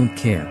 but I don't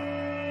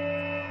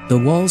care. The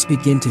walls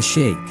begin to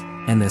shake,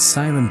 and the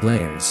siren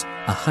blares,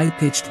 a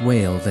high-pitched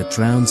wail that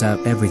drowns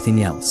out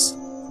everything else.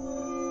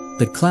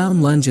 The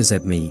clown lunges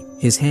at me,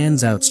 his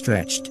hands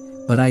outstretched,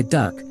 but I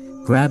duck,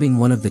 grabbing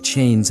one of the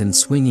chains and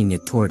swinging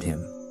it toward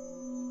him.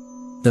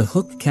 The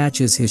hook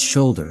catches his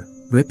shoulder,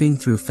 ripping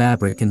through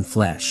fabric and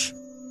flesh.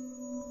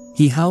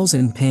 He howls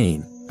in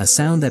pain, a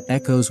sound that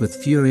echoes with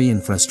fury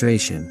and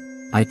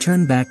frustration. I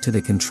turn back to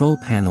the control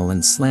panel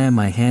and slam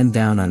my hand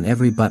down on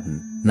every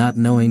button, not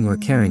knowing or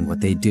caring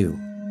what they do.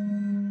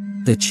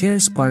 The chair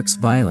sparks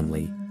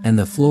violently, and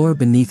the floor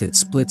beneath it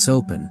splits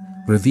open,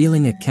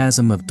 revealing a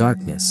chasm of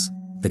darkness.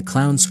 The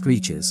clown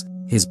screeches,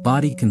 his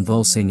body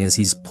convulsing as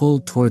he's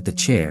pulled toward the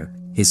chair,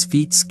 his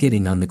feet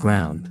skidding on the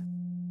ground.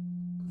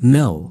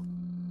 No.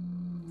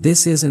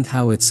 This isn't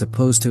how it's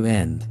supposed to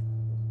end.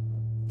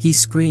 He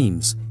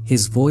screams,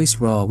 his voice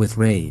raw with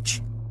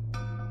rage.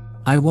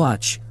 I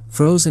watch,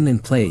 frozen in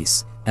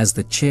place, as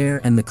the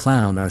chair and the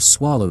clown are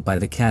swallowed by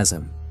the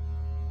chasm.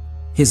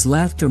 His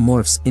laughter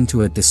morphs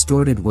into a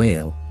distorted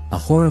wail, a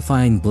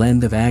horrifying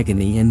blend of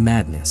agony and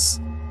madness.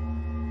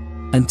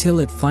 Until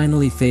it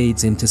finally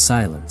fades into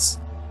silence.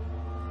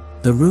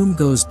 The room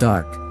goes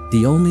dark,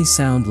 the only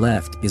sound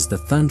left is the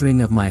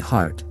thundering of my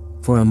heart.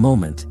 For a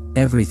moment,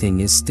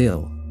 everything is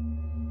still.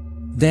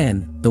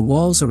 Then, the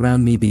walls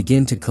around me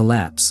begin to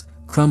collapse,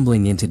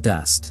 crumbling into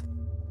dust.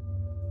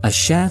 A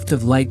shaft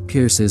of light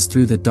pierces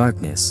through the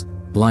darkness,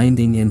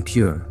 blinding and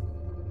pure.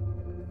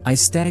 I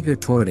stagger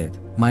toward it,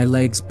 my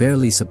legs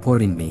barely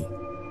supporting me.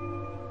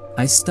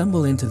 I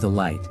stumble into the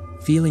light,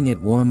 feeling it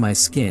warm my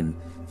skin,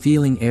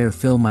 feeling air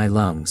fill my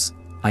lungs.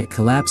 I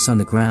collapse on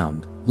the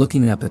ground,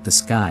 looking up at the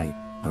sky,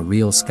 a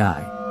real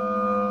sky.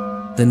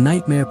 The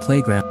nightmare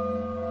playground.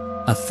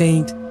 A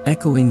faint,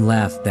 echoing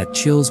laugh that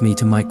chills me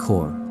to my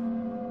core.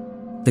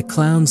 The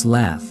clown's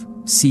laugh,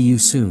 see you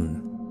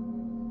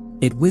soon.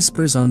 It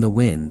whispers on the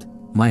wind,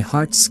 my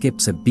heart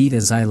skips a beat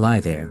as I lie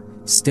there,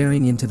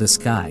 staring into the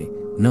sky,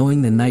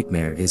 knowing the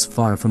nightmare is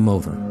far from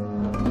over.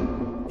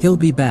 He'll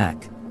be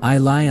back. I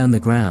lie on the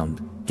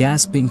ground,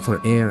 gasping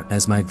for air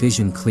as my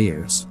vision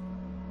clears.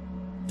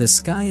 The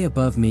sky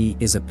above me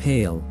is a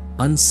pale,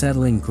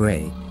 unsettling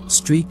gray,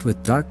 streaked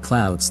with dark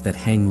clouds that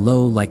hang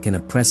low like an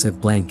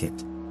oppressive blanket.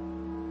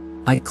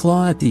 I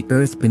claw at the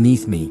earth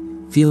beneath me,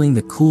 feeling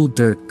the cool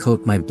dirt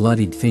coat my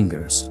bloodied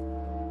fingers.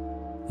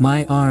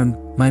 My arm,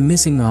 my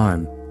missing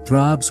arm,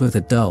 throbs with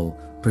a dull,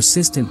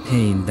 persistent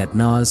pain that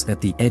gnaws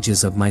at the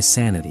edges of my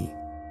sanity.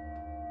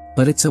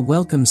 But it's a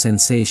welcome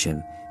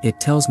sensation, it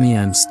tells me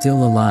I'm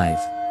still alive,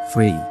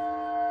 free.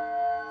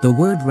 The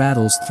word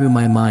rattles through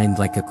my mind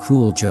like a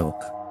cruel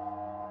joke.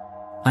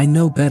 I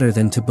know better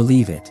than to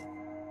believe it.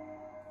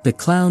 The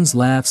clown's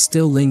laugh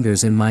still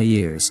lingers in my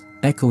ears,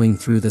 echoing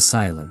through the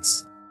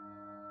silence.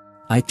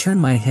 I turn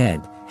my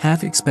head,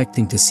 half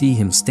expecting to see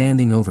him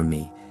standing over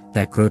me,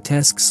 that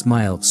grotesque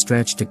smile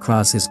stretched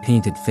across his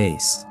painted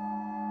face.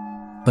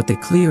 But the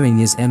clearing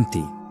is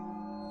empty.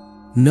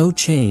 No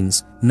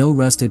chains, no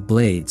rusted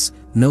blades,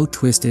 no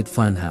twisted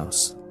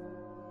funhouse.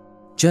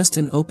 Just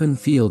an open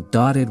field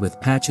dotted with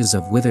patches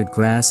of withered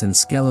grass and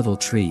skeletal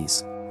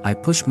trees. I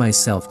push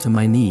myself to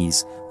my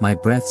knees, my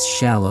breaths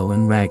shallow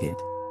and ragged.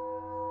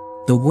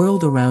 The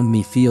world around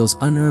me feels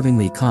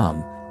unnervingly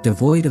calm,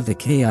 devoid of the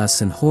chaos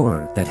and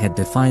horror that had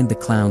defined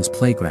the clown's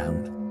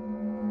playground.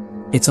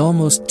 It's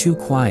almost too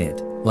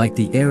quiet, like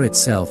the air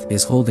itself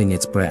is holding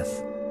its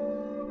breath.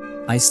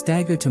 I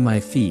stagger to my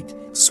feet,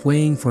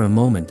 swaying for a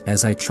moment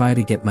as I try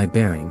to get my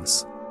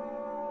bearings.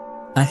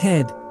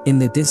 Ahead, in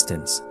the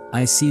distance,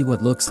 I see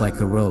what looks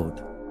like a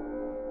road.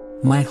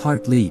 My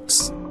heart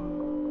leaps.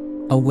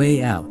 A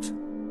way out.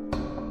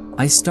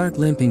 I start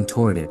limping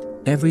toward it,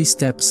 every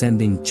step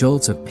sending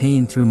jolts of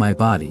pain through my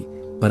body,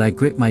 but I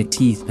grit my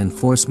teeth and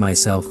force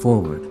myself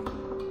forward.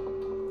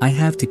 I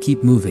have to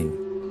keep moving.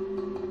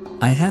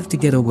 I have to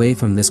get away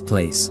from this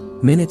place.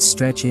 Minutes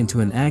stretch into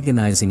an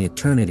agonizing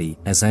eternity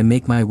as I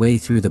make my way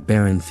through the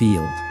barren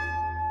field.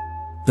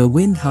 The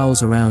wind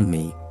howls around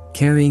me,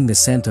 carrying the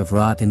scent of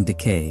rot and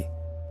decay.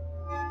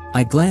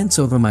 I glance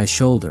over my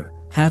shoulder,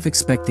 half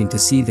expecting to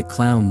see the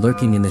clown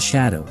lurking in the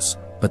shadows,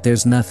 but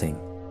there's nothing.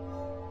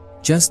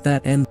 Just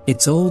that end.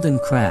 It's old and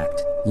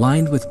cracked,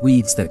 lined with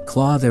weeds that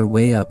claw their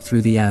way up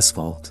through the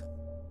asphalt.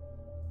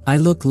 I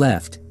look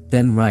left,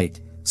 then right,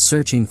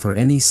 searching for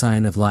any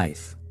sign of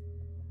life.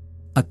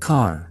 A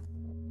car.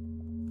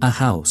 A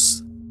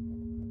house.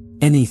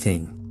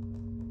 Anything.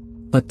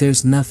 But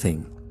there's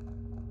nothing.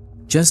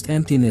 Just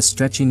emptiness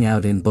stretching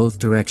out in both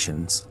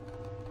directions.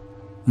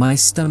 My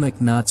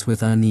stomach knots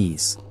with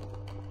unease.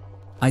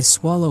 I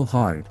swallow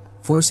hard,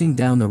 forcing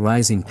down the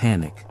rising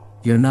panic.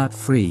 You're not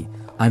free,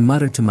 I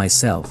mutter to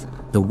myself,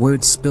 the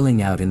words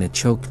spilling out in a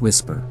choked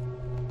whisper.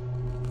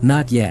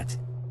 Not yet.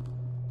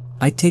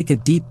 I take a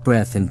deep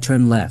breath and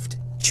turn left,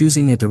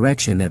 choosing a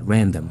direction at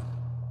random.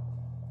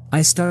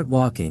 I start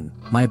walking,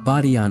 my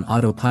body on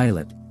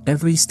autopilot,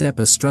 every step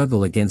a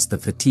struggle against the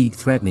fatigue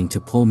threatening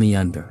to pull me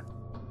under.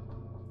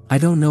 I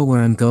don't know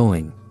where I'm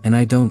going, and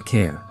I don't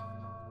care.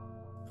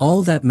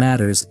 All that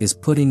matters is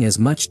putting as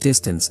much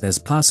distance as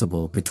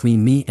possible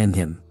between me and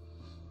him.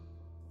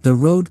 The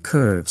road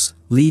curves,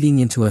 leading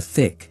into a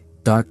thick,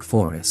 dark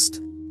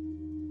forest.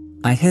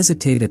 I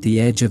hesitate at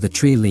the edge of the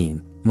tree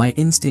line, my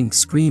instinct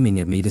screaming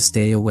at me to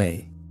stay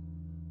away.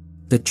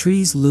 The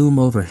trees loom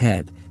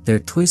overhead, their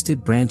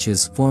twisted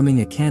branches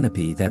forming a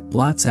canopy that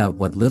blots out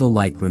what little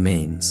light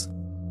remains.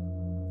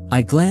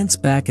 I glance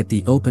back at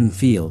the open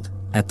field,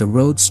 at the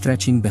road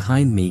stretching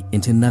behind me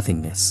into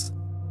nothingness.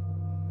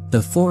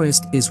 The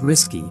forest is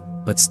risky,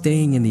 but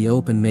staying in the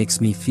open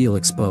makes me feel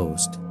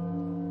exposed.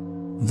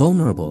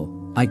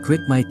 Vulnerable, I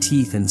grit my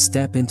teeth and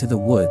step into the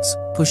woods,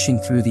 pushing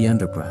through the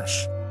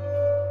underbrush.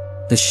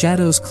 The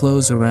shadows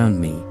close around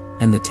me,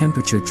 and the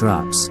temperature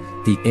drops,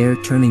 the air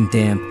turning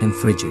damp and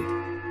frigid.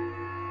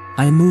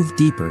 I move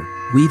deeper,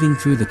 weaving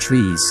through the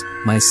trees,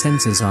 my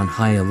senses on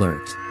high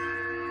alert.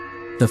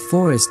 The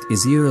forest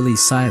is eerily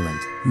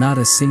silent, not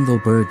a single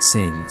bird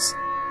sings.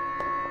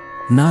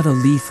 Not a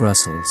leaf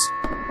rustles.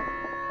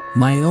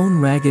 My own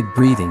ragged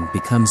breathing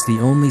becomes the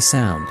only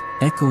sound,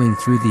 echoing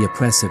through the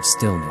oppressive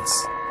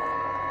stillness.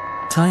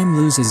 Time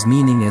loses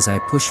meaning as I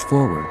push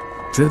forward,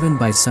 driven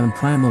by some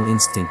primal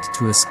instinct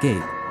to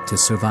escape, to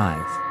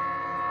survive.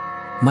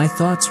 My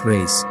thoughts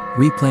race,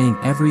 replaying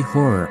every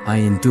horror I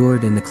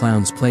endured in the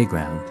clown's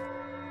playground.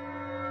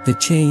 The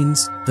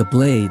chains, the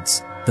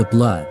blades, the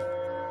blood.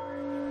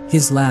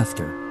 His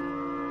laughter.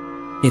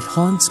 It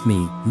haunts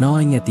me,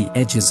 gnawing at the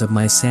edges of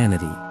my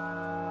sanity.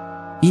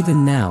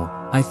 Even now,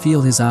 I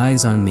feel his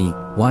eyes on me,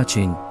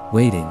 watching,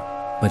 waiting,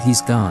 but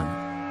he's gone.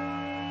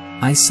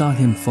 I saw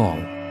him fall.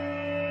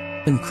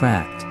 And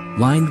cracked,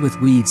 lined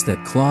with weeds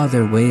that claw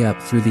their way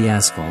up through the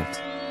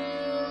asphalt.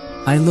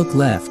 I look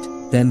left,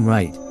 then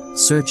right,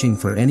 searching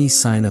for any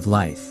sign of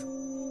life.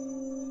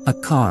 A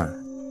car.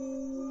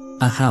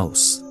 A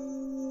house.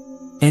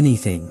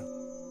 Anything.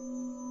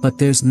 But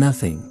there's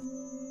nothing.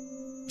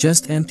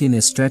 Just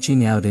emptiness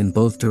stretching out in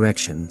both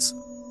directions.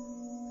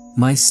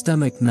 My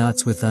stomach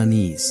knots with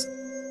unease.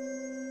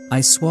 I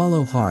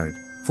swallow hard,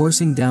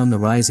 forcing down the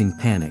rising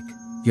panic.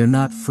 You're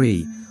not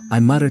free, I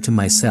mutter to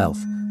myself,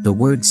 the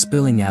words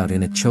spilling out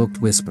in a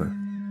choked whisper.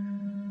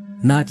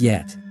 Not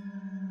yet.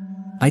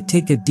 I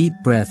take a deep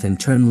breath and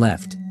turn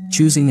left,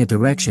 choosing a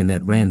direction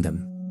at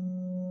random.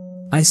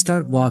 I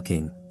start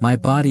walking, my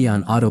body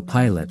on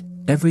autopilot,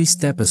 every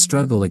step a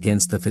struggle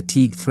against the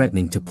fatigue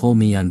threatening to pull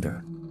me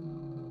under.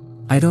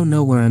 I don't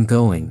know where I'm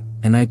going,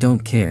 and I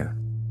don't care.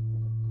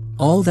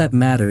 All that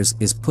matters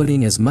is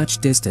putting as much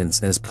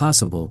distance as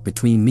possible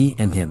between me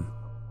and him.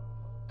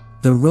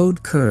 The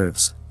road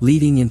curves,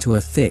 leading into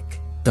a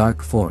thick,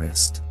 dark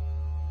forest.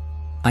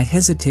 I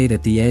hesitate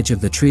at the edge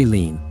of the tree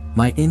line,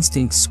 my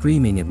instincts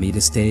screaming at me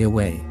to stay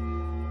away.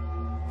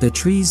 The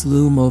trees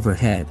loom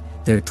overhead,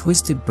 their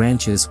twisted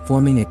branches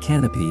forming a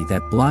canopy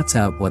that blots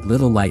out what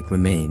little light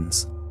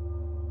remains.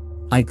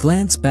 I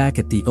glance back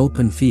at the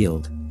open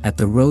field, at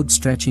the road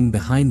stretching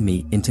behind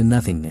me into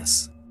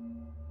nothingness.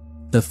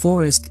 The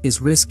forest is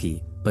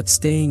risky, but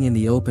staying in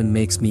the open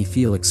makes me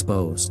feel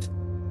exposed.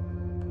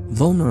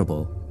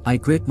 Vulnerable, I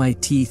grit my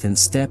teeth and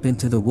step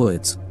into the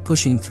woods,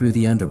 pushing through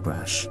the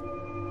underbrush.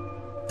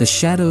 The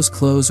shadows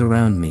close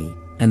around me,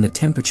 and the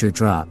temperature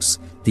drops,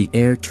 the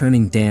air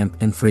turning damp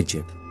and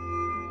frigid.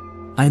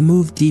 I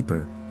move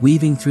deeper,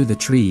 weaving through the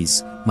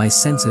trees, my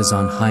senses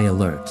on high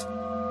alert.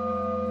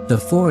 The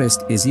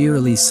forest is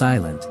eerily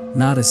silent,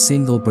 not a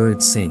single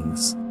bird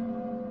sings.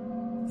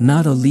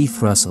 Not a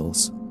leaf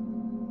rustles.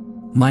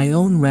 My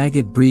own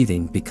ragged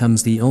breathing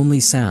becomes the only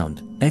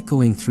sound,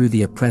 echoing through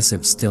the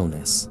oppressive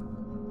stillness.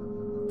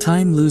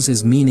 Time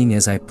loses meaning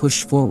as I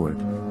push forward,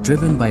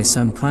 driven by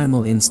some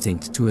primal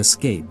instinct to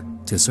escape,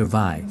 to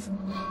survive.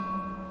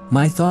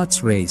 My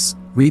thoughts race,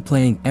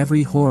 replaying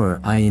every horror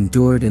I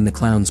endured in the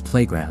clown's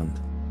playground.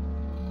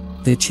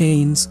 The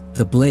chains,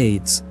 the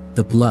blades,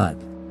 the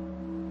blood.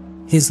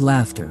 His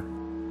laughter.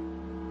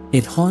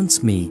 It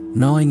haunts me,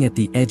 gnawing at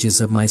the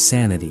edges of my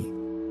sanity.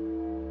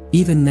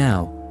 Even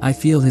now, I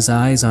feel his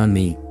eyes on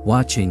me,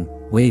 watching,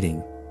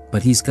 waiting,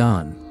 but he's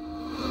gone.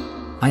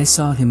 I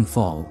saw him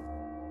fall.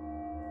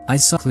 I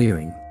saw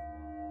clearing.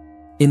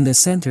 In the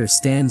center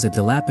stands a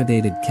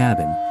dilapidated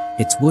cabin,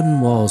 its wooden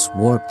walls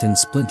warped and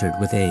splintered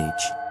with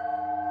age.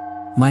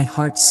 My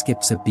heart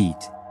skips a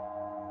beat.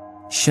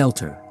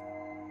 Shelter.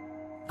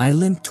 I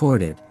limp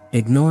toward it,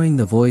 ignoring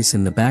the voice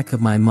in the back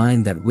of my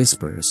mind that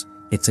whispers,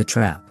 "It's a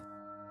trap."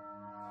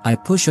 I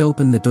push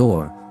open the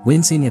door,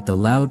 wincing at the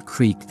loud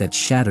creak that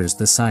shatters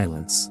the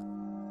silence.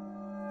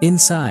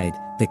 Inside,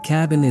 the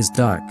cabin is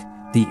dark,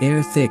 the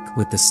air thick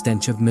with the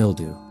stench of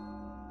mildew.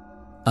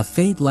 A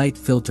faint light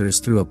filters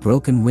through a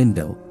broken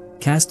window,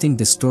 casting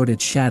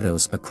distorted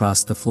shadows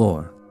across the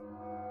floor.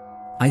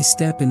 I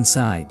step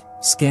inside,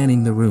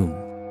 scanning the room.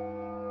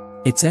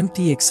 It's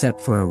empty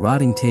except for a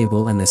rotting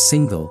table and a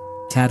single,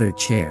 tattered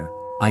chair.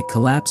 I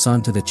collapse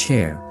onto the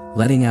chair,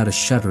 letting out a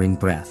shuddering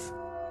breath.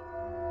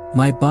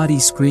 My body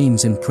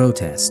screams in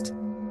protest.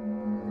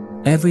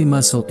 Every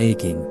muscle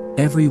aching,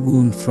 every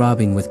wound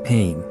throbbing with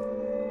pain.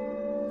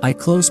 I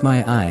close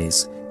my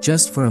eyes,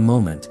 just for a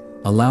moment,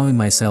 allowing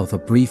myself a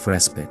brief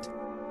respite.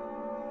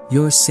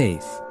 You're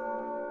safe.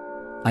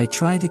 I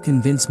try to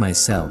convince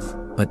myself,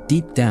 but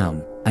deep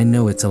down, I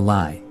know it's a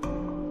lie.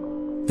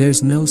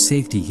 There's no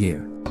safety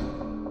here.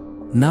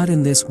 Not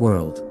in this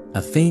world.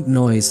 A faint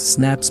noise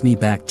snaps me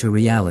back to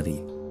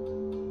reality.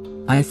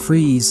 I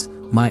freeze,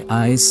 my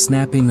eyes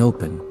snapping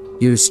open,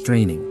 ears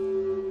straining.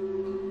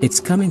 It's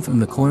coming from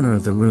the corner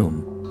of the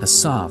room, a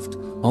soft,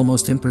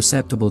 almost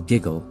imperceptible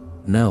giggle.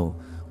 No,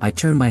 I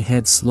turn my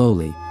head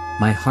slowly,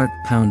 my heart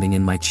pounding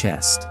in my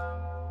chest.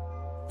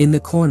 In the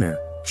corner,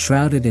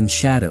 shrouded in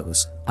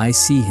shadows, I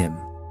see him.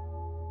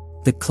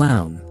 The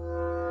clown.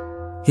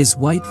 His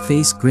white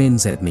face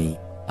grins at me,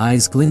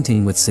 eyes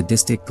glinting with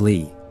sadistic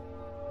glee.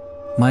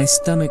 My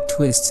stomach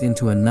twists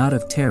into a knot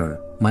of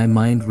terror, my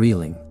mind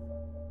reeling.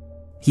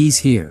 He's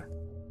here.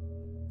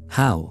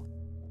 How?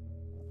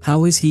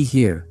 How is he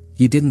here?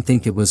 You didn't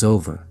think it was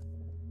over,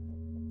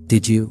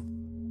 did you?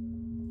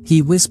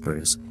 He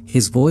whispers,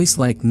 his voice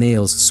like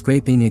nails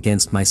scraping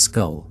against my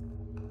skull.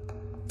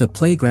 The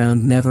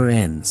playground never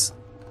ends.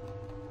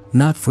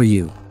 Not for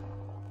you.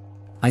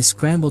 I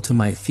scramble to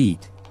my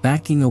feet,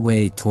 backing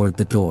away toward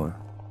the door.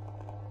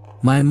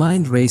 My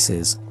mind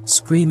races,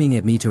 screaming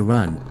at me to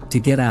run, to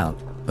get out,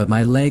 but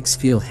my legs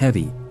feel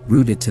heavy,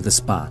 rooted to the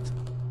spot.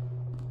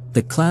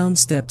 The clown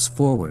steps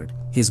forward,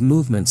 his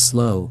movements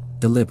slow,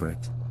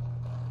 deliberate.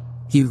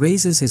 He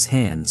raises his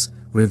hands,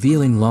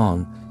 revealing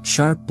long,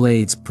 sharp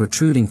blades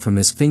protruding from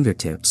his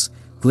fingertips,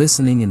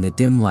 glistening in the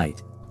dim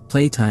light.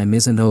 Playtime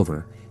isn't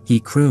over, he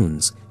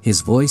croons,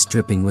 his voice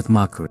dripping with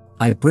mockery.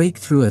 I break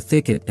through a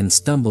thicket and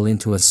stumble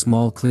into a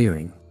small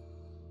clearing.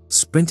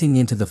 Sprinting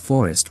into the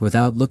forest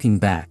without looking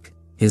back,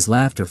 his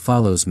laughter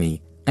follows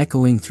me,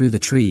 echoing through the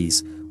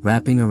trees,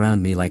 wrapping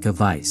around me like a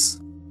vice.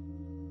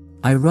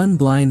 I run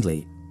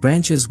blindly,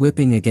 branches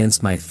whipping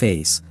against my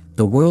face,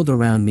 the world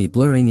around me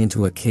blurring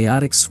into a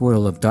chaotic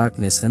swirl of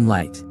darkness and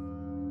light.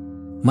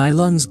 My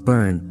lungs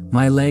burn,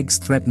 my legs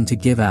threaten to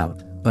give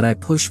out, but I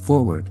push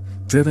forward,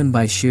 driven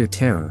by sheer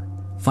terror.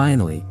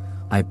 Finally,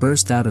 I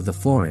burst out of the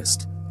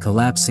forest,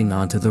 collapsing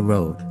onto the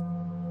road.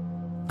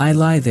 I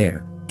lie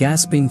there,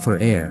 gasping for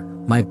air,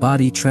 my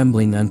body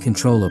trembling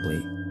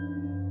uncontrollably.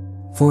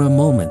 For a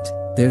moment,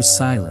 there's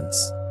silence.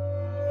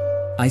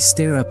 I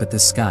stare up at the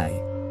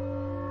sky.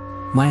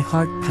 My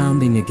heart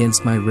pounding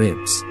against my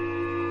ribs.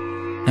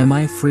 Am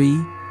I free?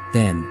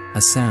 Then,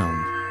 a sound.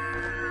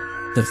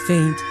 The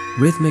faint,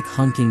 rhythmic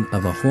honking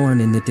of a horn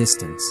in the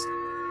distance.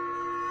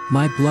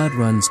 My blood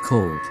runs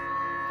cold.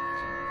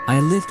 I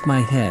lift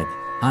my head,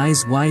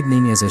 eyes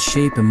widening as a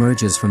shape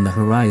emerges from the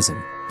horizon.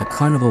 A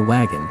carnival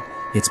wagon,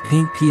 its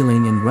paint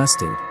peeling and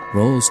rusted,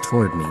 rolls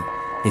toward me,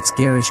 its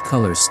garish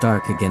colors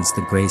stark against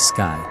the gray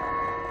sky.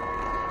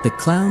 The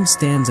clown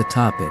stands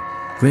atop it,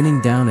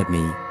 grinning down at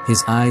me,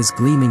 his eyes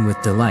gleaming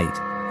with delight.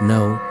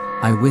 No,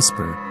 I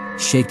whisper,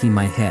 shaking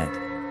my head.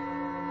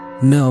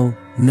 No,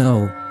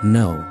 no,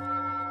 no.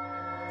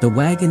 The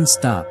wagon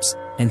stops,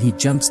 and he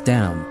jumps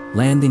down,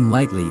 landing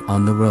lightly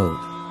on the road.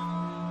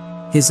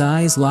 His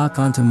eyes lock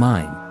onto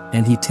mine,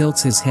 and he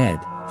tilts his head,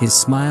 his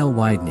smile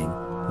widening.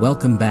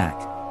 welcome back,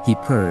 he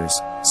purrs,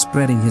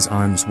 spreading his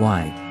arms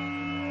wide.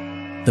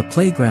 The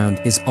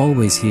playground is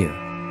always here.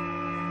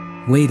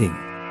 Waiting.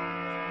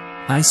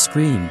 I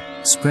scream,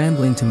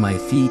 scrambling to my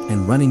feet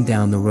and running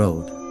down the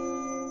road.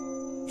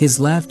 His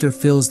laughter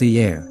fills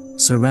the air,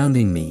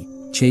 surrounding me,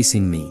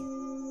 chasing me.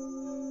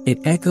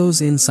 It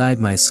echoes inside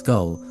my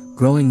skull,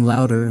 growing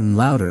louder and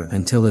louder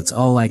until it's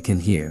all I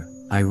can hear.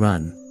 I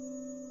run.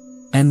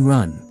 And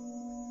run.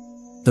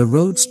 The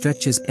road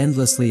stretches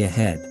endlessly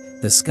ahead,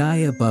 the sky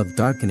above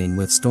darkening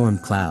with storm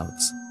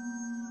clouds.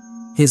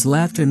 His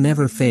laughter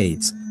never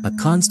fades, a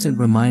constant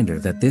reminder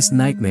that this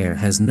nightmare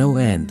has no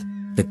end.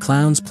 The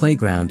clown's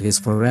playground is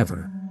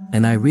forever,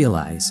 and I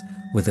realize,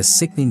 with a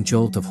sickening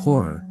jolt of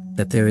horror,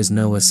 that there is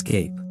no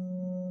escape.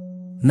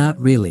 Not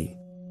really.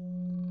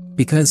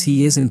 Because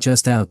he isn't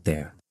just out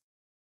there.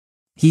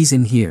 He's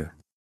in here.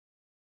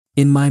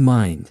 In my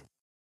mind.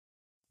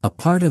 A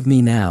part of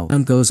me now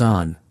goes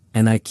on,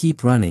 and I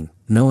keep running,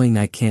 knowing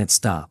I can't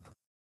stop.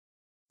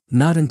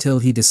 Not until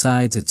he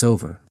decides it's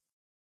over.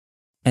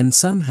 And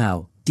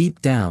somehow,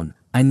 deep down,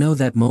 I know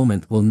that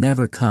moment will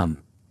never come,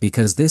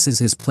 because this is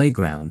his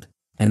playground,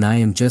 and I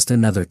am just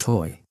another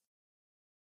toy.